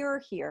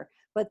cure here,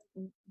 but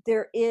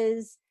there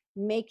is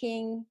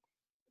making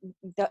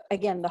the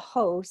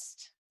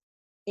host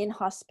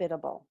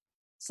inhospitable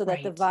so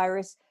that the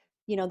virus,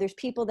 there's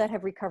people that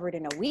have recovered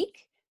in a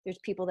week. There's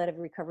people that have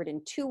recovered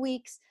in 2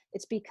 weeks.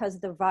 It's because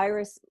the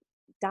virus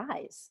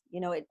dies,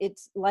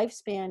 its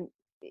lifespan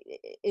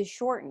is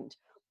shortened,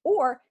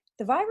 or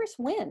the virus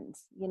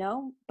wins,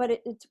 but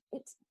it's I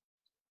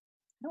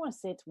don't want to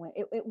say it's win.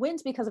 It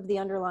wins because of the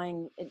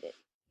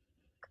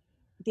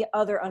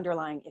other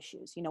underlying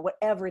issues,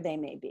 whatever they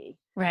may be.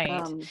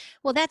 Right.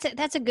 Well,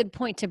 that's a good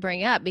point to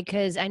bring up,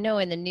 because I know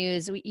in the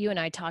news, you and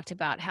I talked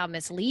about how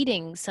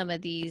misleading some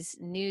of these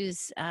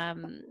news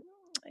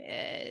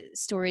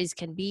stories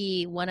can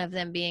be. One of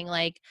them being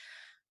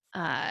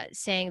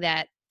saying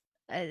that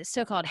a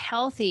so-called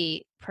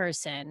healthy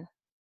person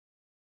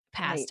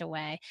passed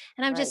away.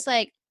 And I'm just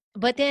like,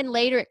 but then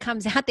later it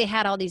comes out they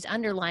had all these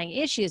underlying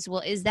issues.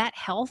 Well, is that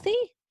healthy?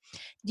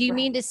 Do you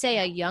mean to say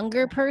a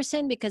younger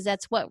person? Because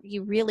that's what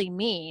you really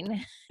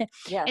mean.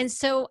 Yes. And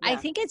so I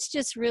think it's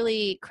just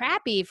really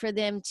crappy for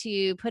them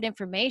to put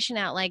information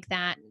out like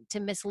that to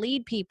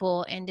mislead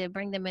people and to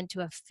bring them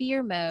into a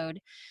fear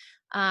mode.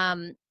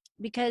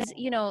 Because,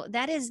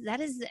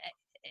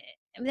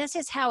 that's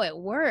just how it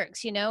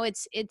works.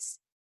 That's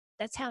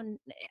how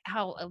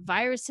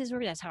viruses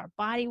work. That's how our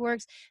body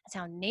works. That's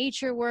how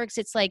nature works.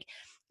 It's like,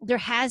 there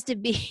has to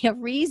be a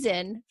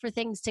reason for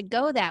things to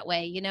go that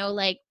way.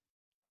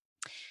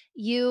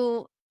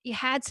 You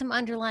had some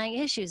underlying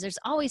issues. There's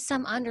always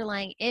some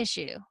underlying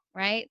issue,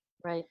 right?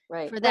 Right.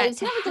 For that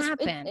to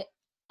happen.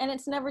 and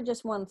it's never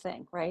just one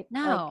thing, right?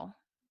 Like No.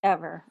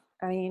 ever.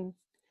 I mean,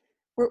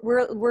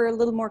 we're a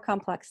little more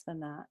complex than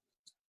that.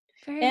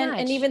 Very And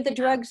much. even the Yeah.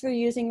 drugs they're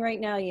using right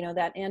now,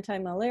 that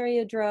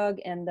anti-malaria drug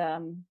and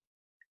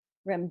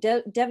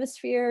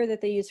remdesivir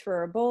that they use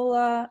for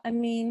Ebola. I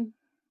mean,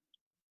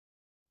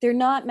 they're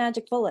not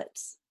magic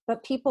bullets,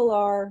 but people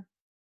are,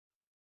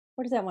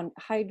 what is that one?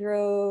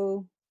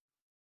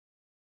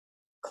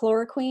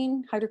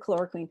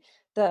 Hydrochloroquine,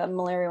 the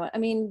malaria one. I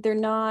mean, they're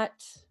not,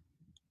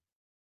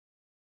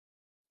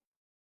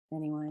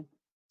 anyway,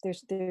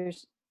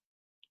 it's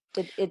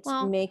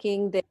Well,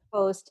 making the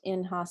host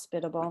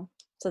inhospitable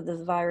so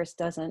the virus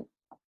doesn't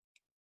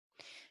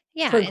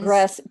yeah.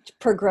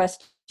 progress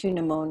to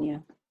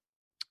pneumonia.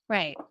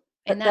 Right.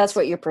 And That's that's,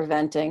 what you're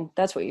preventing.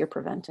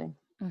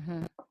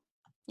 mhm.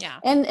 Yeah.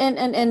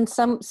 And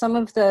some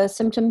of the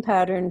symptom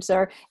patterns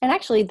are, and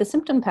actually the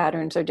symptom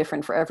patterns are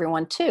different for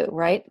everyone too,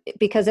 right?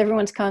 Because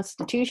everyone's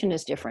constitution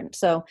is different.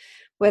 So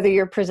whether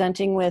you're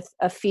presenting with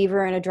a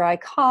fever and a dry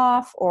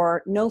cough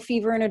or no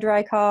fever and a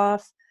dry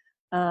cough,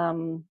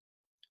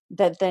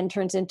 that then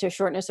turns into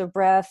shortness of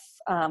breath,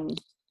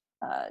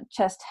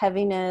 chest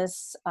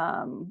heaviness,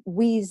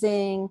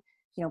 wheezing,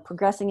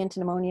 progressing into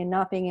pneumonia,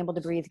 not being able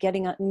to breathe,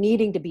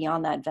 needing to be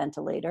on that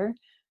ventilator.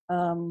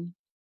 And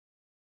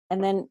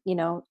then,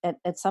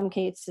 at some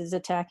cases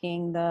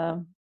attacking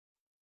the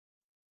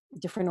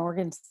different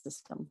organ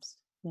systems,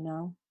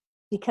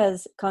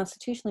 because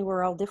constitutionally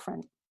we're all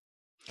different.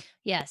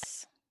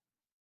 Yes.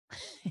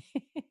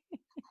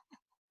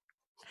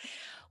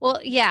 Well,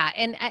 yeah.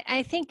 And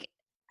I think,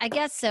 I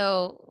guess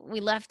so.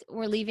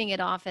 We're leaving it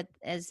off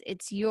as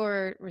it's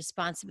your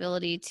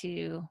responsibility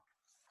to,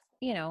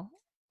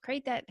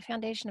 create that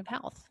foundation of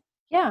health.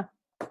 Yeah.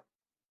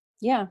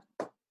 Yeah.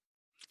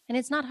 And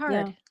it's not hard.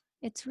 Yeah.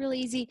 It's really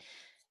easy.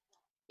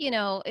 You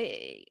know,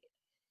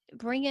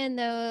 bring in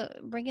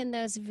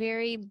those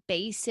very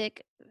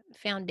basic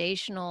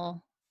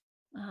foundational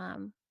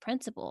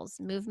principles: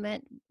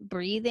 movement,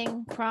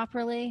 breathing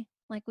properly,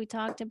 like we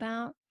talked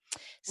about,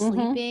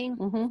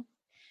 sleeping,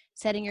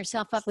 setting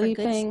yourself up for good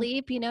Sleeping.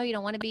 sleep. You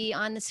don't want to be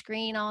on the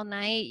screen all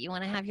night. You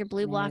want to have your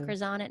blue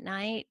blockers on at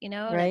night.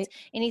 Right. That's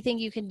anything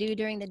you can do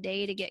during the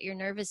day to get your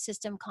nervous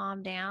system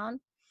calmed down.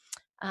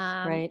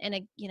 Right.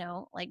 And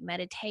like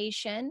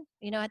meditation,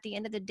 at the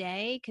end of the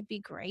day could be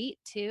great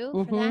too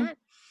for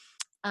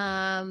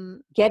that.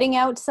 Getting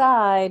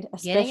outside,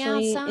 Getting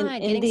especially outside, in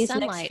getting these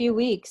next sunlight. few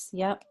weeks.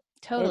 Yep.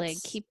 Totally.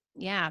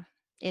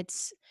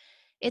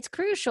 It's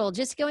crucial,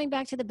 just going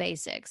back to the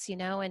basics,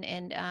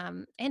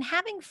 and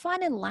having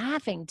fun and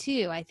laughing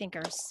too, I think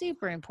are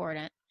super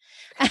important.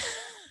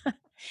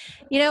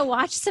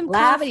 Watch some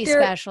comedy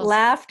specials.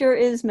 Laughter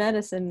is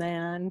medicine,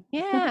 man.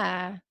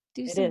 Yeah.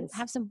 Is.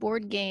 Have some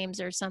board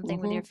games or something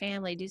with your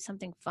family. Do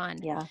something fun.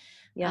 Yeah.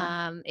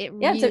 Yeah. It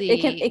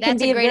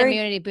that's a great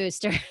immunity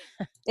booster.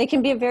 It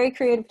can be a very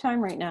creative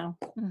time right now.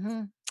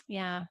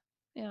 Yeah.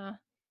 Yeah.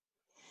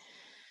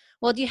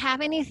 Well, do you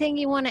have anything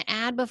you want to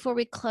add before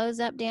we close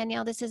up,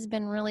 Danielle? This has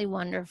been really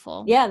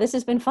wonderful. Yeah, this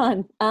has been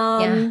fun.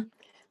 The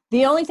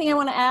only thing I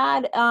want to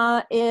add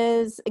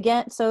is,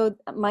 again, so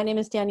my name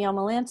is Danielle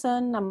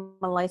Melanson. I'm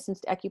a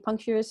licensed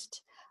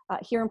acupuncturist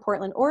here in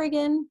Portland,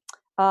 Oregon.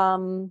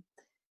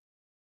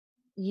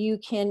 You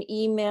can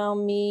email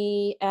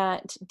me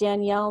at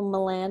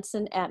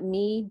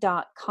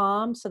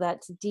daniellemelanson@me.com. So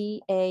that's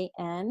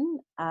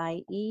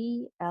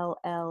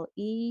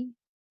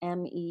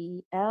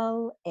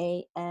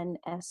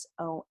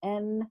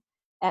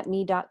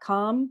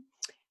DANIELLEMELANSON@me.com.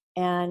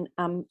 And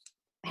I'm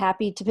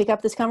happy to pick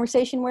up this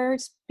conversation where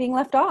it's being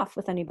left off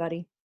with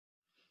anybody.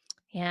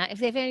 Yeah,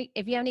 if you have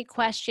any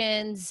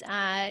questions,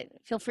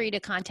 feel free to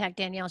contact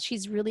Danielle.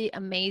 She's really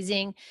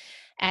amazing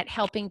at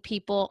helping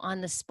people on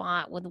the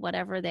spot with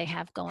whatever they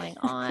have going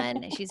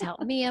on. She's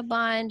helped me a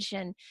bunch,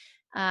 and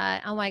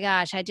oh my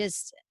gosh, I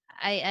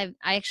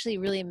actually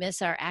really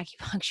miss our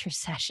acupuncture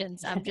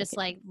sessions. I'm just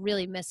like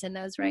really missing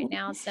those right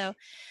now. So,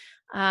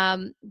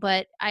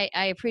 but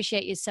I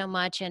appreciate you so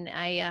much, and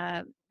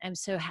I'm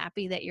so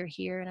happy that you're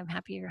here, and I'm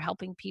happy you're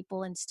helping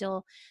people and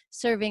still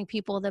serving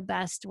people the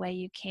best way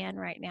you can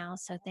right now.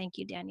 So thank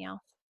you,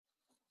 Danielle.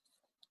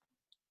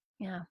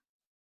 Yeah.